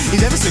pleaser.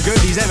 He's ever so good,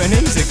 he's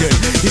Ebenezer Good.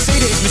 You see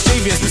that he's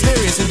mischievous,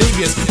 mysterious and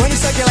devious when he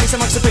circulates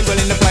amongst the people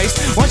in the place.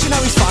 Once you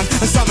know he's fun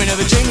and something of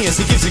a genius,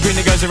 he gives a grin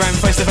that goes around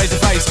face to face to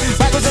face,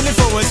 backwards and then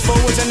forwards,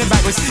 forwards and then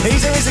backwards.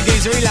 Easer is a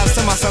geezer, he loves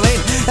to muscle in.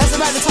 That's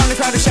about the time the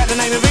crowd will shout the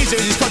name of Easer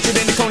as he's conjured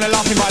in the corner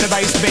laughing by the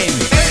bass bin.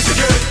 Easer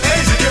Good,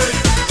 Easer Good,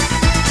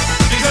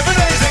 he's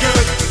Ebenezer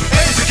Good,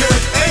 Easer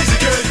Good, Easer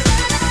Good,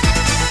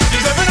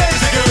 he's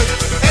Ebenezer Good,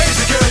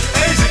 Easer Good,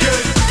 Easer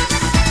Good,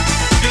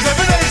 he's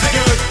Ebenezer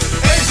Good,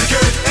 Easer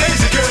Good,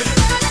 Easer Good,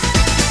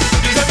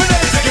 he's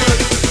Ebenezer Good,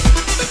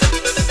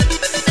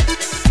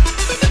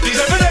 he's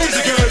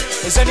Ebenezer Good.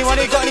 Has anyone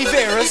here got any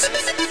beers?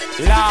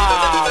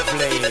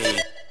 Lovely.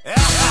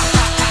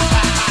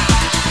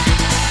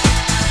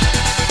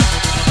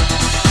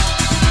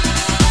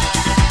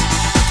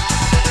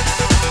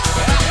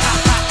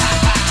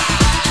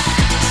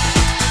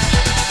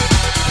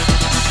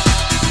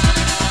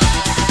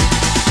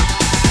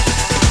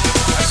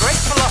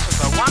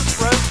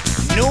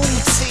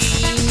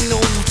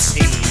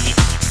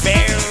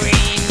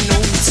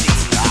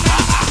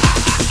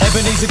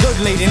 He's a good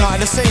leading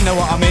light of the scene, know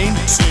what I mean?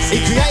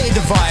 He created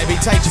the vibe, he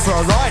takes you for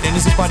a ride, and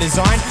as if by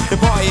design, the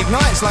party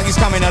ignites like he's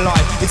coming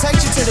alive. He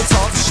takes you to the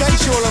top,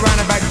 shakes you all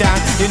around and back down.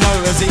 You know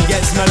as he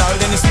gets mellow,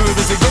 then it's smooth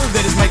as a groove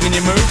that is making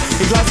you move.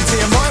 He glides into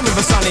your mind with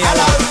a sunny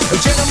hello. A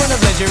gentleman of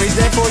leisure, he's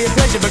there for your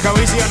pleasure, but go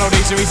easy on old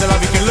Easer, he's a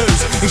love you can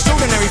lose.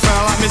 Extraordinary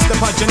fella like Mr.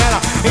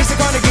 Punchinella, he's the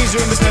kind of geezer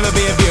who must never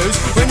be abused.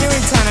 When you're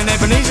in town and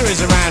Ebenezer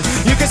is around,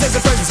 you can sense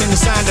the presence in the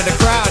sound of the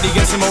crowd. He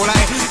gets them all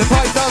out, the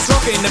party starts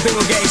rocking, the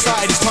people get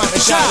excited, it's time to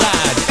shout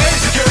loud.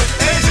 Easer Good,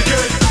 Easer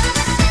Good,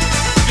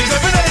 he's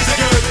Ebenezer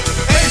Good,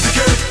 Easer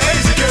Good,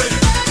 Easer Good,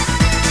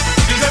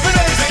 he's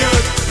Ebenezer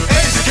Good,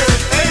 Easer Good,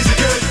 Easer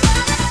Good,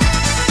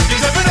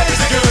 he's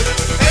Ebenezer Good,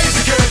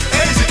 Easer Good,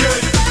 Easer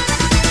Good,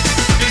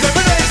 he's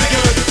Ebenezer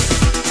Good,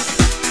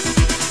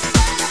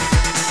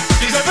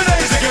 he's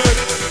Ebenezer Good,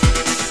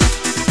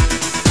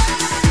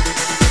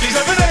 he's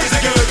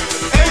Ebenezer Good,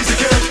 Easer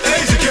Good,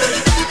 Easer Good,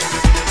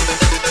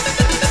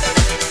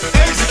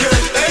 Easer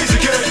Good,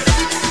 Easer Good,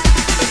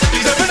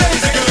 he's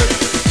Ebenezer Good.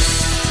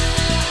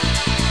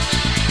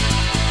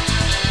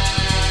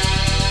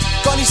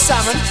 Got any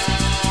salmon?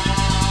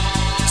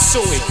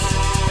 Sorted.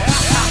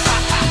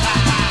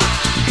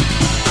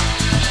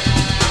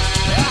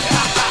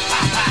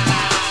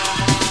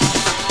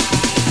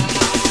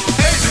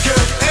 Easer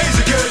Good,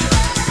 Easer Good,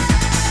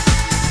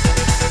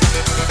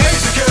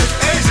 Easer Good,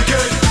 Easer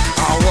Good.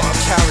 Oh, what a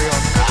carry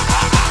on.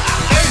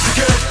 Easer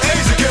Good,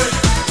 Easer Good,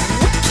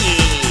 wicked.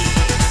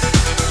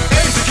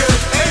 Easer Good,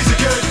 Easer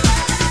Good,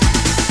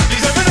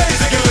 he's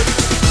Ebenezer Good,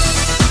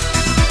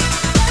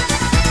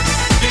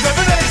 he's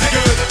Ebenezer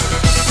Good.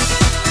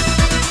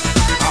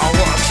 Oh,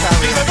 what a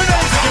carry on. He's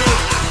Ebenezer Good,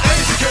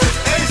 Easer Good,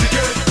 Easer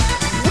Good,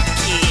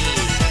 wicked.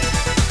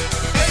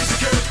 Easer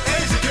Good,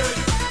 Easer Good,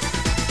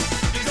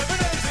 he's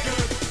Ebenezer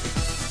Good.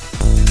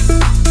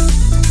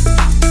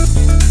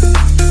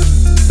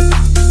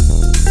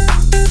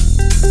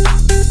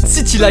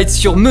 City Light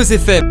sur Meuse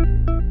FM.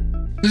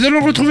 Nous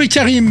allons retrouver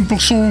Karim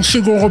pour son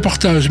second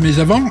reportage, mais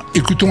avant,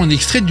 écoutons un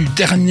extrait du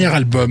dernier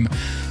album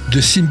de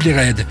Simply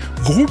Red,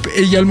 groupe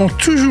également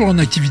toujours en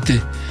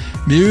activité,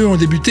 mais eux ont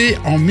débuté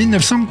en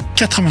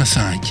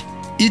 1985.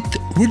 It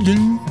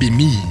Wouldn't Be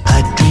Me.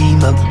 I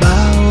dream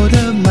about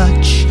her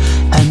much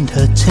and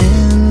her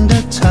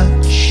tender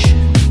touch.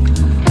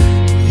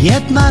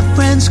 Yet my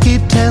friends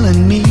keep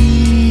telling me,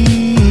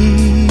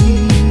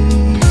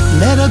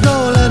 let her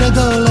go, let her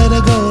go, let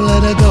her go,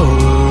 let her go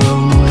her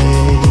own way.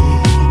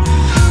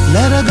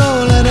 Let her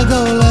go, let her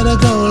go, let her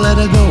go, let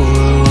her go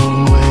her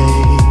own way.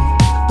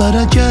 But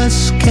I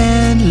just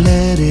can't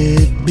let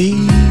it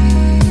be.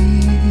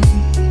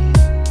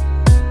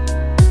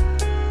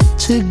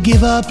 To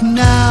give up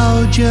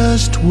now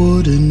just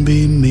wouldn't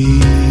be me.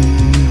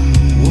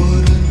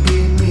 Wouldn't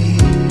be me,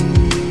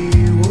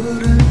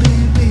 wouldn't be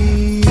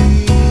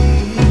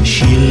me.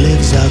 She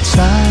lives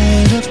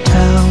outside of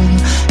town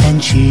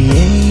and she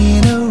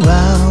ain't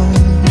around.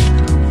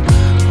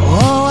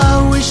 Oh,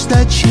 I wish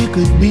that she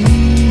could be.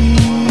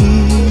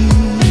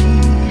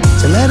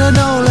 To let her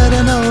know, let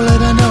her know,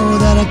 let her know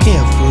that I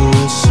care for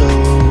her so.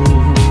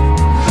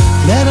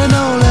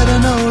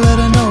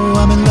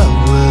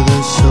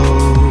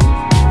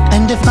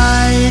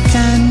 I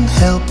can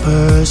help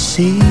her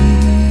see.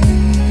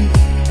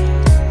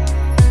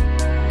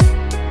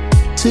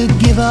 To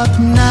give up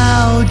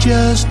now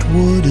just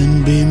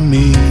wouldn't be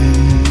me.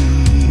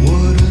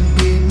 Wouldn't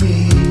be me,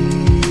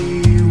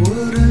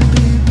 wouldn't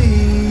be me.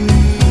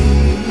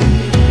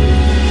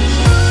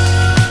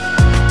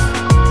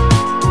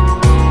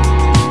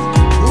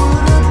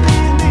 Wouldn't be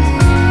me.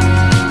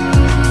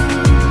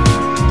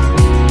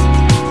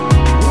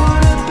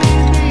 Wouldn't be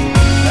me.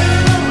 Let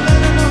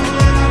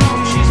her know,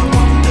 she's a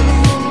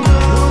wonderful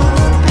girl.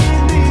 Wouldn't be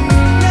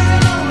me. Let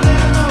her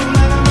know,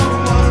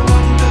 what a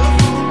wonderful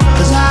girl.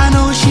 'Cause I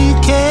know she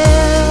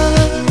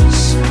cares,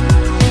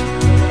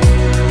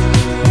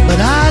 but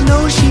I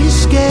know she's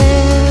scared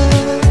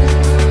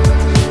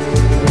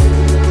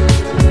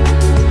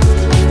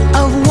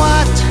of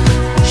what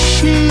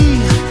she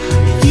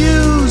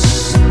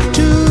used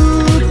to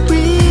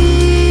be.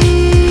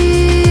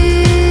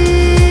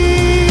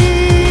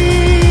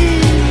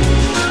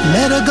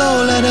 Let her go,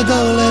 let her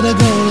go, let her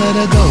go, let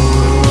her go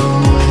her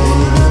own way.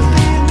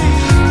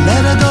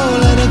 Let her go,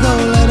 let her go,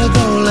 let her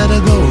go, let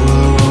her go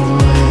her own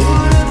way.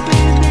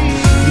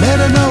 Let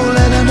her know,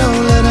 let her know,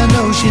 let her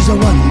know she's a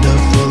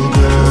wonderful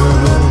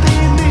girl.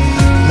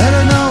 Let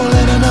her know,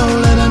 let her know,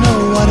 let her know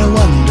what a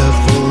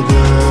wonderful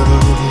girl.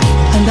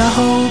 And I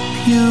hope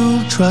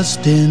you'll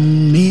trust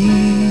in me.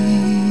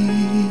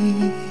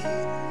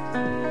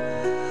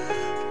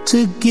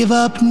 To give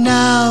up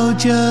now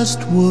just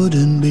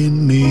wouldn't be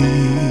me.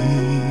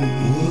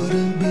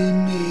 Wouldn't be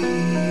me,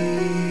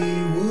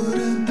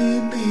 wouldn't be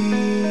me,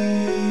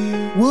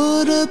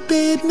 wouldn't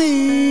be me.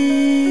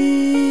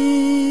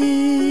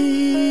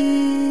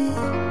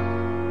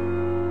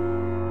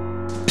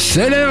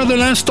 C'est l'heure de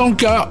l'instant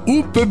K.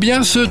 Où peut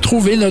bien se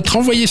trouver notre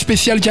envoyé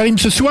spécial Karim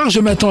ce soir? Je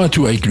m'attends à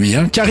tout avec lui.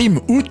 Karim,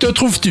 où te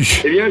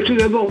trouves-tu? Eh bien, tout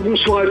d'abord,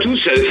 bonsoir à tous.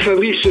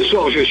 Fabrice, ce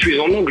soir, je suis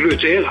en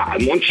Angleterre, à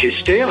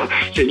Manchester.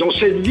 C'est dans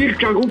cette ville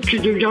qu'un groupe qui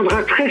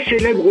deviendra très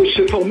célèbre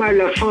ce format à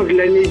la fin de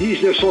l'année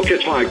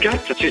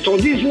 1984. C'est en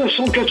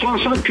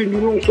 1985 que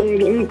nous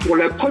l'entendrons pour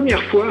la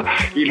première fois.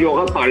 Il y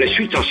aura par la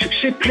suite un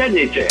succès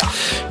planétaire.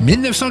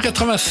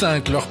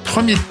 1985, leur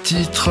premier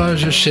titre,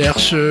 je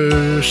cherche.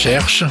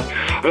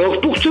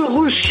 Alors, pour te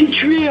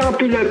resituer un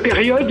peu la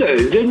période,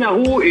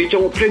 Denaro était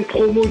en pleine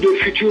promo de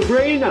Future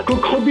Brain.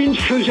 Cock Robin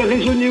faisait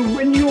résonner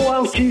When Your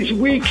Heart Is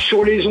Weak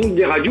sur les ondes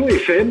des radios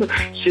FM.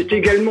 C'est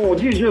également en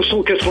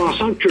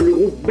 1985 que le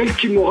groupe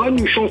Baltimora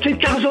nous chantait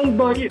Tarzan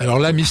Boy. Alors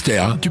là,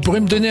 mystère, tu pourrais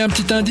me donner un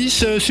petit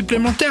indice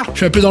supplémentaire? Je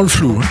suis un peu dans le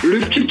flou. Le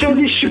petit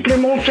indice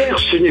supplémentaire,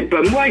 ce n'est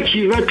pas moi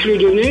qui va te le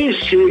donner,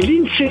 c'est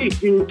Lindsay,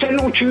 une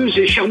talentueuse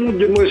et charmante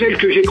demoiselle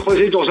que j'ai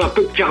croisée dans un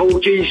pub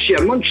karaoké ici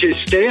à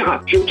Manchester.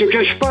 Je ne te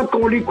cache pas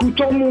qu'en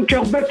l'écoutant, mon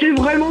cœur battait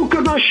vraiment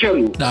comme un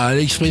chameau. Ah,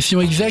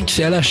 l'expression exacte,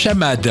 c'est à la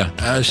chamade.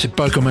 C'est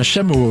pas comme un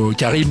chameau.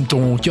 Karim,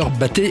 ton cœur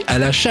battait à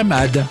la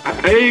chamade.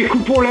 Allez,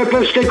 coupons la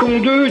pastèque en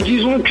deux.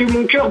 Disons que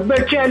mon cœur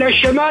battait à la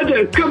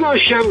chamade comme un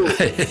chameau.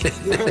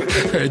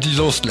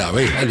 Disons cela,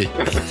 oui, allez.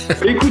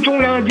 Écoutons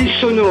l'indice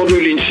sonore de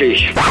Lindsay.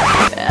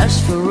 As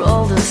for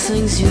all the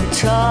things you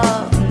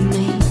taught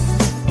me,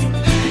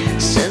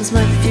 sends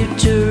my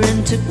future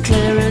into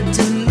clearer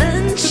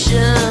dimension.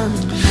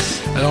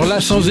 Alors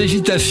là, sans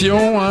hésitation,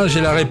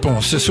 j'ai la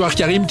réponse. Ce soir,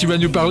 Karim, tu vas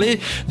nous parler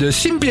de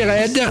Simply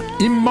Red,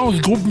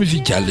 immense groupe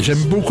musical.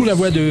 J'aime beaucoup la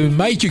voix de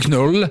Mike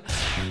Hucknall,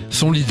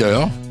 son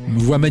leader. Une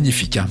voix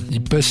magnifique.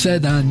 Il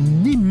possède un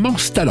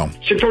immense talent.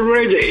 Simply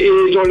Red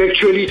est dans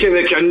l'actualité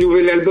avec un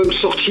nouvel album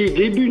sorti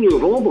début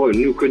novembre.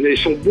 Nous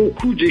connaissons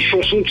beaucoup des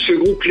chansons de ce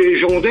groupe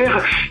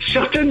légendaire.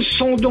 Certaines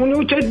sont dans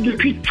nos têtes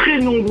depuis très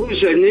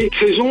nombreuses années.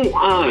 Faisons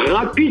un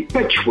rapide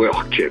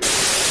patchwork.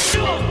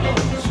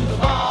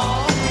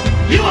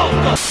 You won't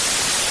go.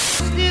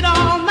 Did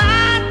all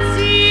my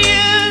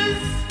tears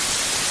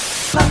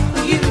up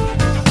for you.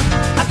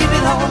 I give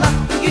it all up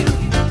for you.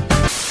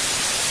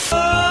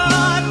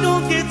 Oh,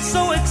 don't get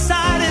so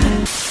excited.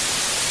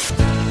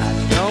 I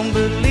don't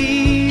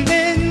believe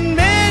in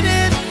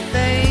many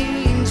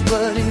things,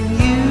 but in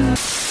you.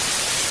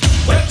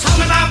 We're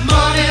talking about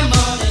money,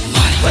 money,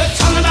 money. We're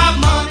talking about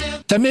money.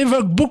 Ça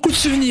m'évoque beaucoup de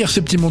souvenirs, ce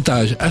petit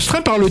montage.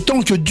 Astreint par le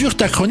temps que dure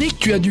ta chronique,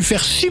 tu as dû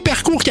faire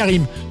super court,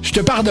 Karim. Je te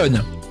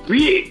pardonne.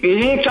 Oui,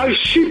 montage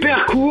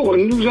super court.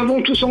 Nous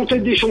avons tous en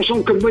tête des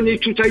chansons comme Money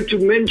Too Tight to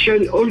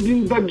Mention,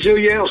 Holding Back the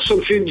Year,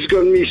 Something's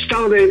Got Me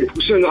Started ou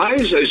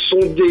Sunrise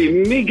sont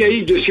des méga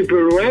hits de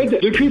Simply Red.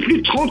 Depuis plus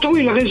de 30 ans,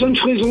 ils résonnent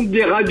sur les ondes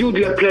des radios de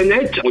la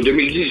planète. En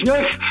 2019,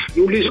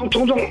 nous les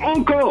entendons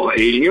encore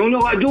et il y en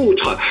aura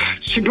d'autres.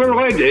 Simply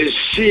Red,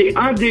 c'est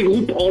un des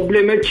groupes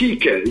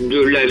emblématiques de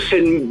la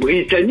scène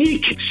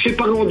britannique.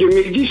 Séparé en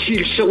 2010,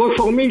 il s'est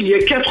reformé il y a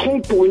 4 ans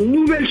pour une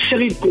nouvelle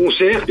série de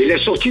concerts et la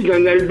sortie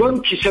d'un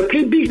album qui s'appelle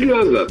s'appelait Big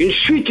Love. Une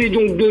suite est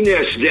donc donnée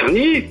à ce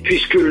dernier,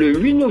 puisque le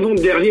 8 novembre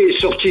dernier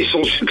est sorti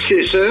son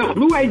successeur,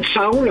 Blue Eyed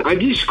Soul, un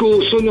disque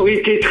aux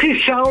sonorités très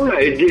soul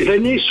des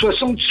années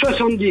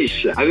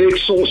 60-70. Avec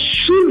son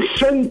soul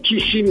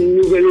funkissime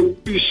nouvel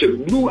opus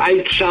Blue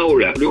Eyed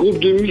Soul, le groupe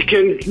de Mick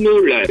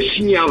Knoll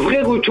signe un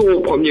vrai retour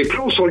au premier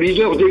plan. Son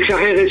leader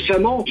déclarait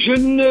récemment: je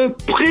ne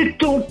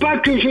prétends pas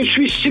que je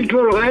suis Simple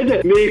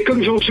Red, mais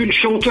comme j'en suis le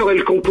chanteur et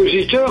le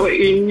compositeur,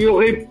 il n'y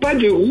aurait pas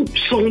de groupe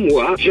sans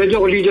moi.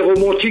 J'adore l'idée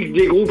romantique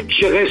des groupes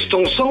qui restent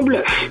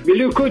ensemble, mais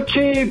le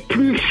côté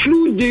plus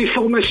flou des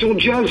formations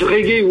jazz,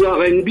 reggae ou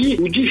R&B,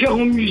 où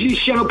différents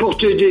musiciens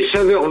apportent des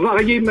saveurs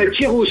variées,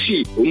 m'attire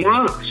aussi. Au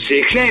moins,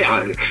 c'est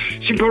clair.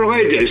 Simple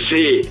Red,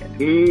 c'est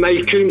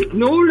Michael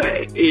Knoll,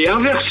 et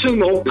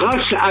inversement,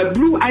 grâce à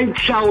Blue Eyed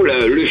Soul,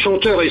 le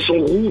chanteur et son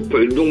groupe,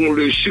 dont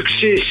le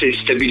succès s'est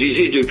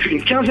stabilisé depuis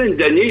une quinzaine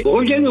d'années,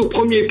 reviennent au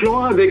premier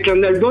plan avec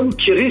un album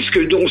qui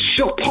risque d'en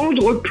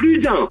surprendre plus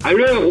d'un. À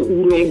l'heure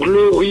où l'on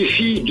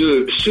glorifie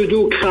de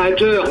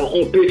pseudo-créateurs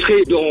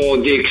empêtrés dans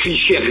des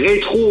clichés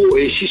rétro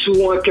et si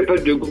souvent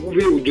incapables de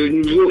groover ou de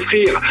nous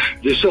offrir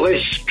ne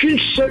serait-ce qu'une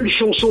seule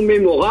chanson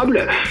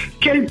mémorable,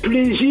 quel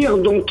plaisir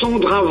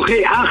d'entendre un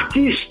vrai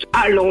artiste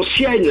à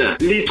l'ancienne.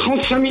 Les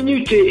 35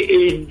 minutes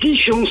et 10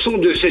 chansons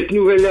de cet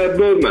nouvel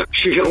album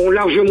suffiront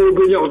largement au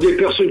bonheur des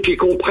personnes qui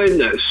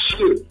comprennent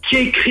ce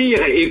qu'écrire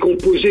et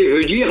composer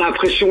veut dire,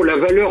 apprécions la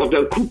valeur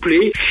d'un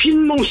couplet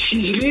finement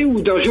ciselé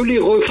ou d'un joli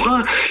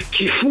refrain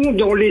qui fond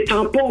dans les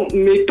tympans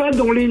mais pas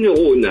dans les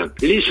neurones.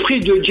 L'esprit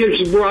de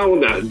James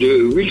Brown,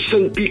 de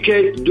Wilson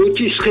Pickett,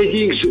 d'Otis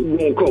Redding ou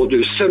encore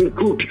de Sam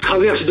Cooke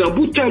traverse d'un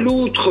bout à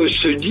l'autre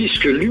ce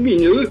disque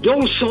lumineux,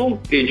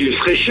 dansant et d'une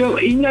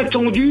fraîcheur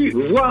inattendue,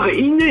 voire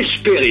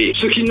inespérée.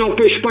 Ce qui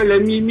n'empêche pas la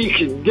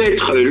mimique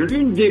d'être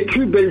l'une des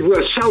plus belles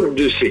voix soul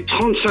de ces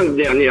 35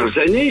 dernières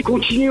années.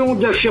 Continuons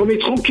d'affirmer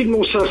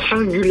tranquillement sa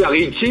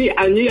singularité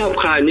année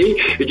après année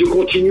et de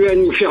continuer à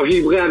nous faire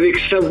vibrer avec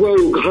sa voix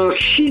au grain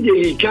si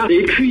délicat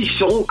et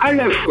puissant à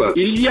la fois.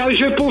 Il y a,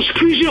 je pense,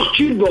 plusieurs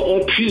tubes en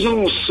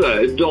puissance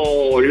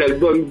dans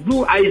l'album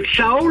Blue Eyed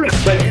Soul.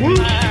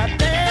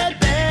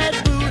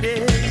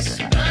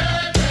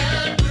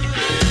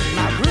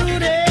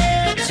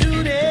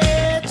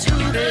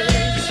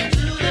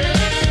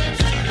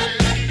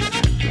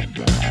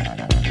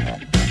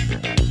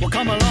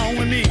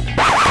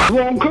 Ou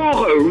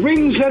encore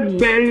Ring That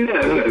Bell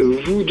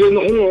vous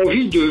donneront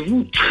envie de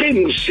vous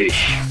trémousser.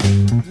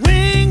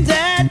 Ring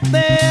that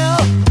bell.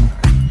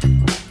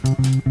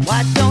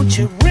 Why don't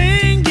you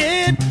ring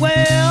it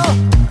well?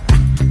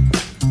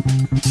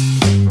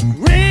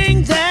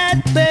 Ring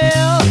that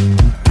bell.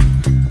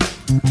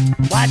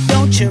 Why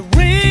don't you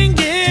ring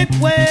it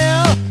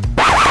well?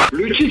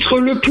 Le titre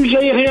le plus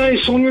aérien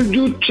est sans nul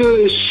doute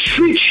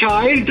Sweet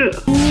Child.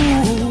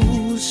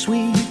 Ooh,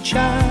 sweet child.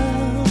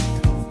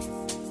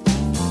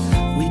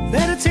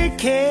 Better take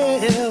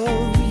care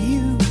of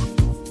you.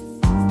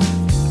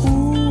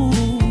 Ooh,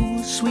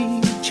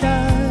 sweet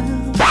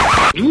child.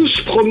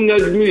 12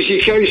 promenades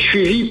musicales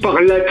suivies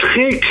par la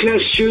très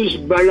classieuse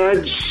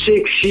ballade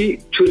Sexy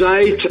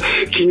Tonight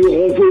qui nous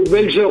renvoie aux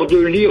belles heures de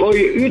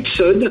Leroy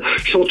Hudson,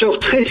 chanteur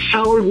très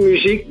soul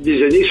music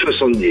des années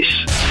 70.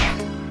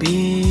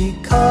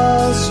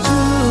 Because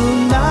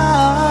tonight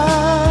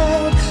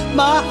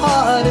my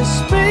heart is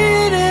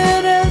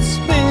spinning and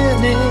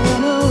spinning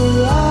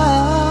around.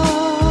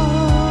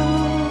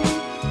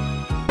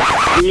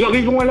 Nous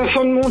arrivons à la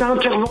fin de mon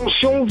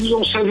intervention. Vous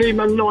en savez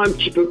maintenant un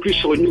petit peu plus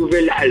sur le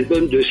nouvel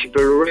album de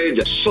Simple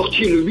Red,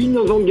 sorti le 8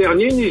 novembre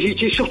dernier.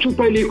 N'hésitez surtout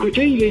pas à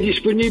l'écouter. Il est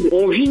disponible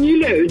en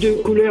vinyle de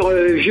couleur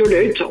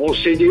violette, en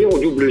CD, en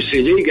double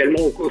CD,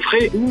 également au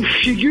coffret, où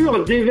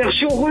figurent des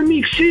versions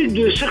remixées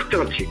de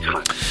certains titres.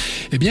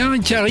 Eh bien,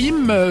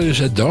 Karim,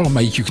 j'adore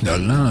Mike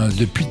Knoll,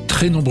 depuis de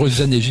très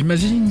nombreuses années.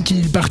 J'imagine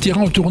qu'il partira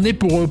en tournée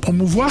pour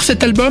promouvoir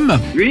cet album.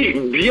 Oui,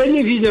 bien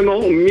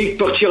évidemment. Mick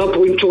partira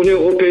pour une tournée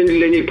européenne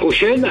l'année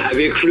prochaine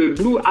avec le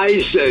Blue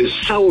Eyes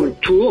Soul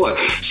Tour.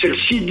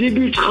 Celle-ci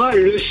débutera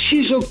le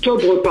 6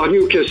 octobre par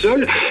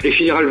Newcastle et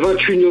finira le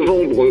 28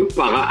 novembre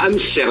par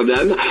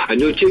Amsterdam. À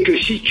noter que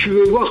si tu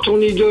veux voir ton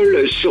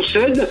idole sur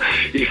scène,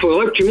 il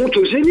faudra que tu montes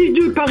au Zénith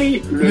de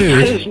Paris le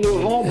 13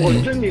 novembre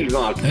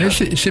 2020.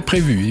 C'est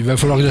prévu. Il va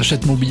falloir que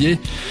j'achète mon billet.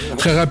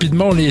 Très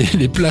rapidement,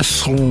 les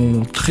places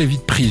seront très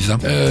vite prises.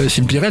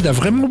 Simple Red a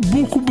vraiment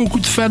beaucoup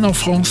de fans en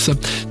France.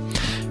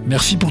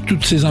 Merci pour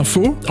toutes ces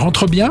infos.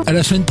 Rentre bien, à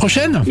la semaine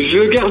prochaine.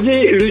 Je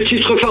gardais le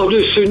titre phare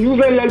de ce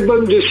nouvel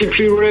album de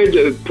Simple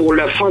Red pour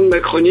la fin de ma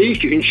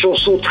chronique, une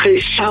chanson très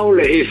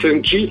soul et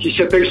funky qui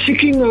s'appelle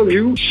Thinking of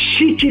You.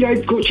 City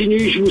Light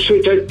continue, je vous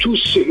souhaite à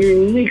tous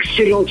une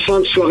excellente fin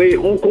de soirée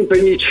en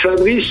compagnie de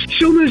Fabrice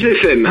sur Meuse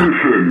FM.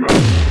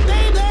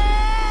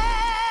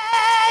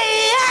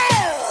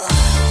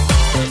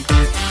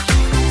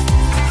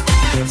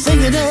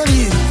 Thinking of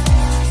you,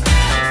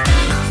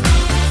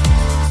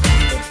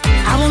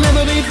 I will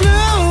never be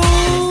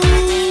blue,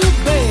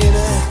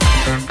 baby.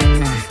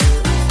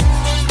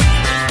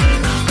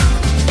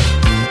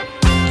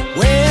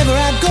 Wherever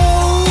I go,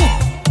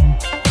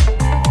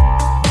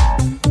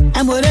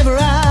 and whatever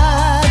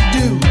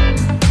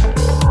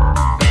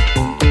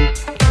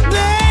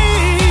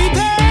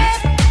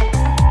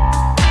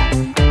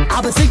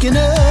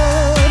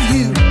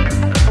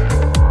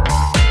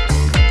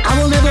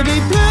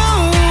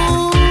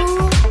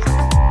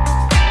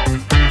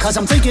 'cause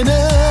I'm thinking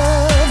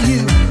of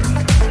you.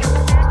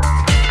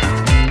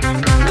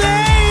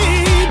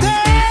 Baby,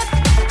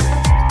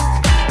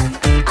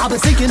 I'll be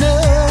thinking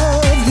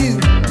of you.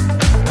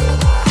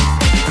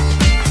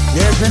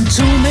 There's been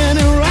too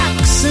many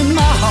rocks in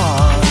my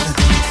heart,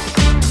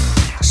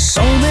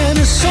 so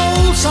many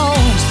soul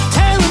songs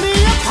tearing me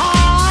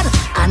apart.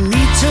 I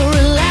need to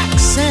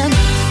relax and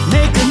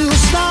make a new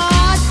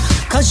start,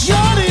 'cause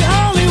you're the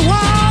only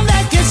one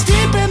that gets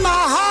deep in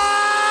my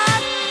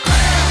heart.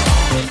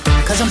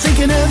 'Cause I'm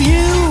thinking of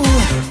you.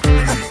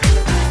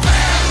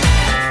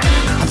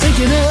 I'm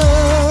thinking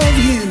of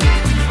you.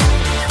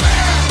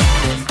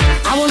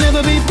 I will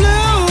never be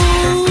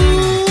blue,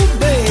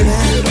 baby.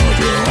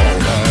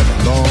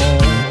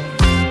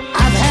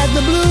 I've had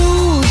the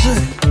blues,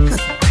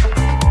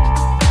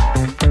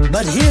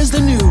 but here's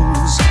the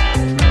news.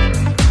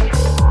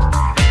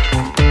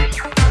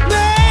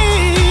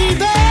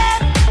 Baby,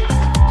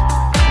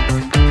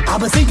 I'll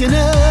be thinking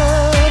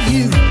of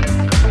you.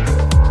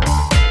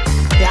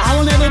 Yeah, I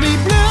will never be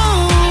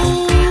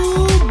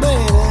blue,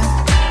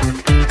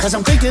 baby, 'cause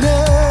I'm thinking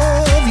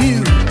of you.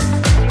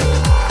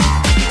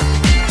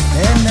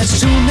 And there's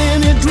too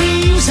many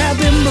dreams have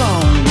been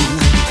blown,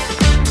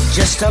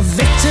 just a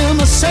victim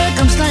of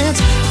circumstance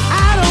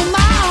out on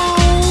my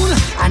own.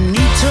 I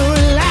need to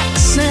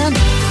relax and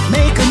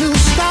make a new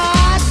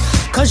start,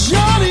 'cause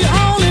you're the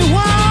only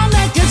one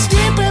that gets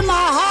deep in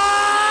my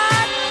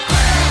heart.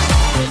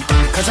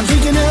 'Cause I'm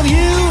thinking of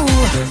you.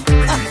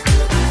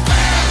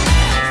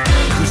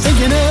 I'm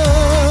thinking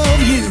of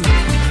you.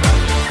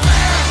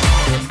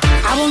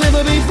 I will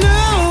never be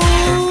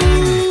blue,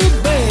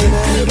 baby.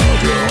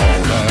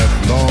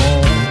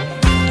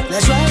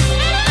 That's right.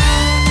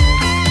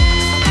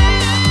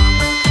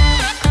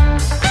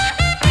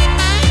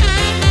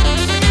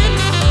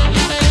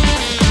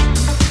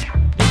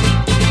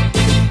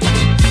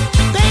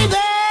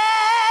 Baby,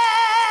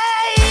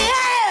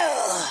 yeah.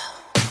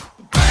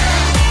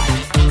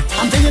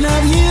 I'm thinking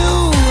of you.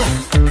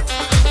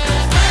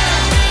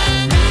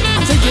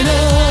 I'm thinking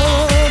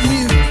of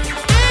you.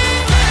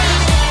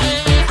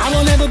 I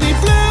will never be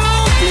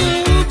blue,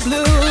 blue,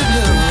 blue,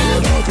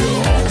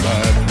 blue.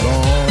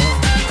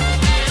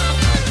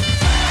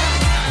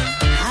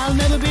 I'll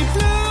never be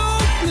blue,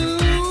 blue,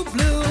 blue,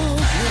 blue,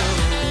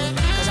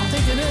 'cause I'm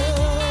thinking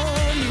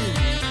of you.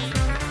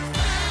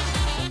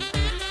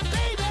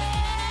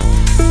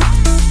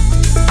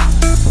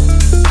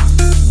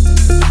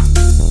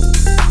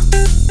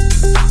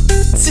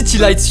 City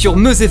Light sur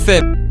Meuse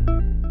FM.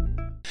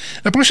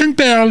 La prochaine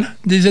perle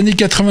des années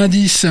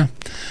 90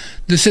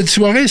 de cette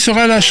soirée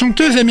sera la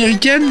chanteuse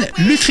américaine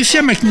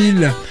Lutricia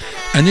McNeil.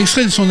 Un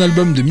extrait de son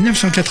album de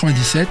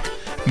 1997,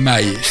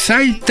 My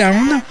Side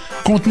Town,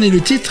 contenait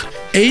le titre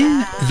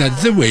Ain't That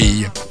the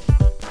Way.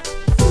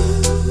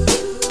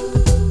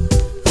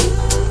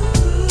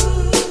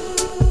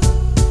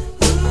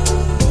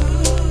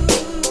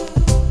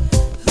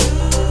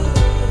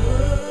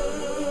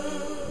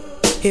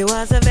 He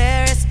was a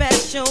very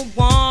special,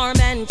 warm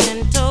and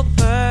gentle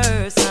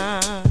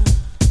person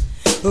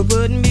who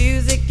put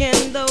music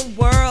in the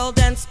world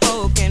and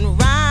spoke in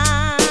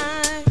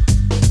rhyme.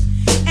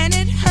 And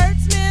it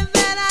hurts me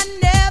that I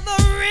never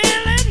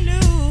really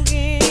knew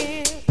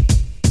him,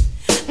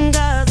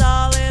 'cause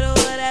all it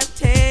would have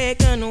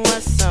taken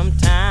was some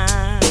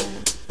time.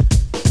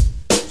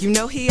 You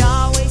know he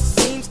always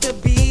seems to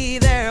be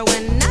there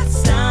when I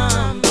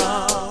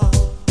stumble,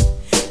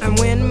 and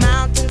when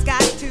mountains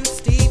got too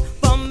steep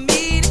for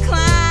me to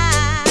climb,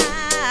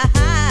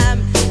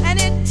 and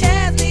it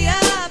tears me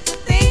up to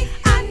think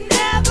I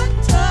never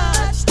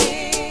touched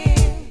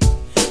him,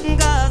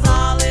 'cause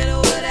all it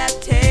would have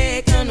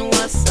taken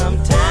was some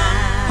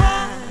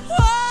time.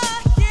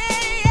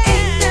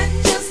 Ain't that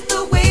just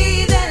the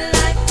way that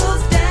life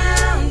goes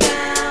down,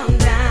 down,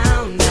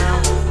 down,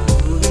 down,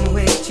 moving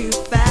way too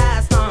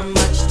fast or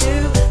much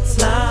too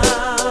slow.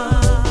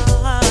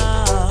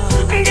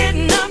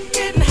 Getting up,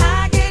 getting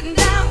high, getting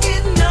down,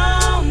 getting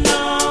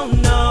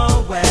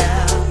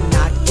nowhere.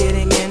 Not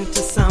getting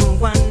into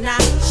someone I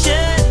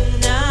should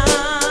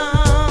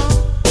know.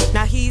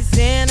 Now he's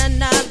in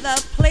another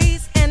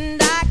place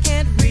and I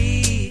can't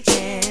reach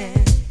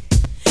him,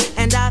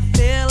 and I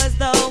feel as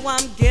though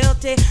I'm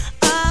guilty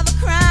of a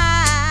crime.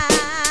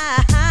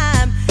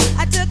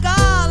 I took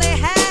all he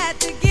had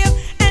to give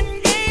and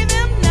gave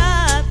him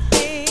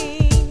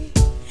nothing,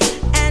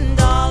 and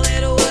all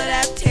it would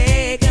have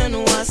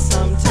taken was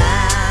some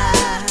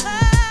time.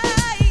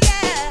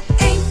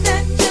 Ain't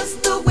that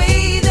just the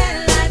way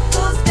that life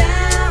goes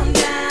down,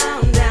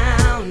 down,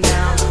 down,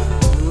 down,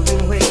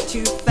 moving way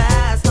too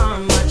fast or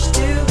much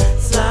too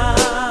slow.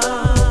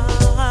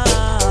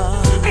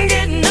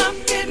 Getting up,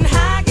 getting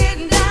high,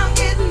 getting down,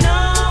 getting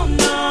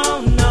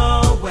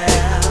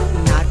nowhere.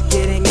 Not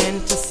getting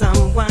into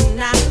someone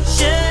I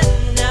should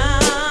know.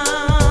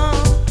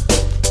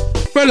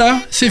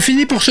 Voilà, c'est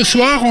fini pour ce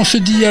soir. On se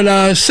dit à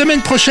la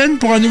semaine prochaine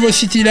pour un nouveau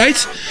City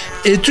Lights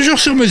et toujours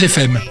sur Meuse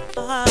FM.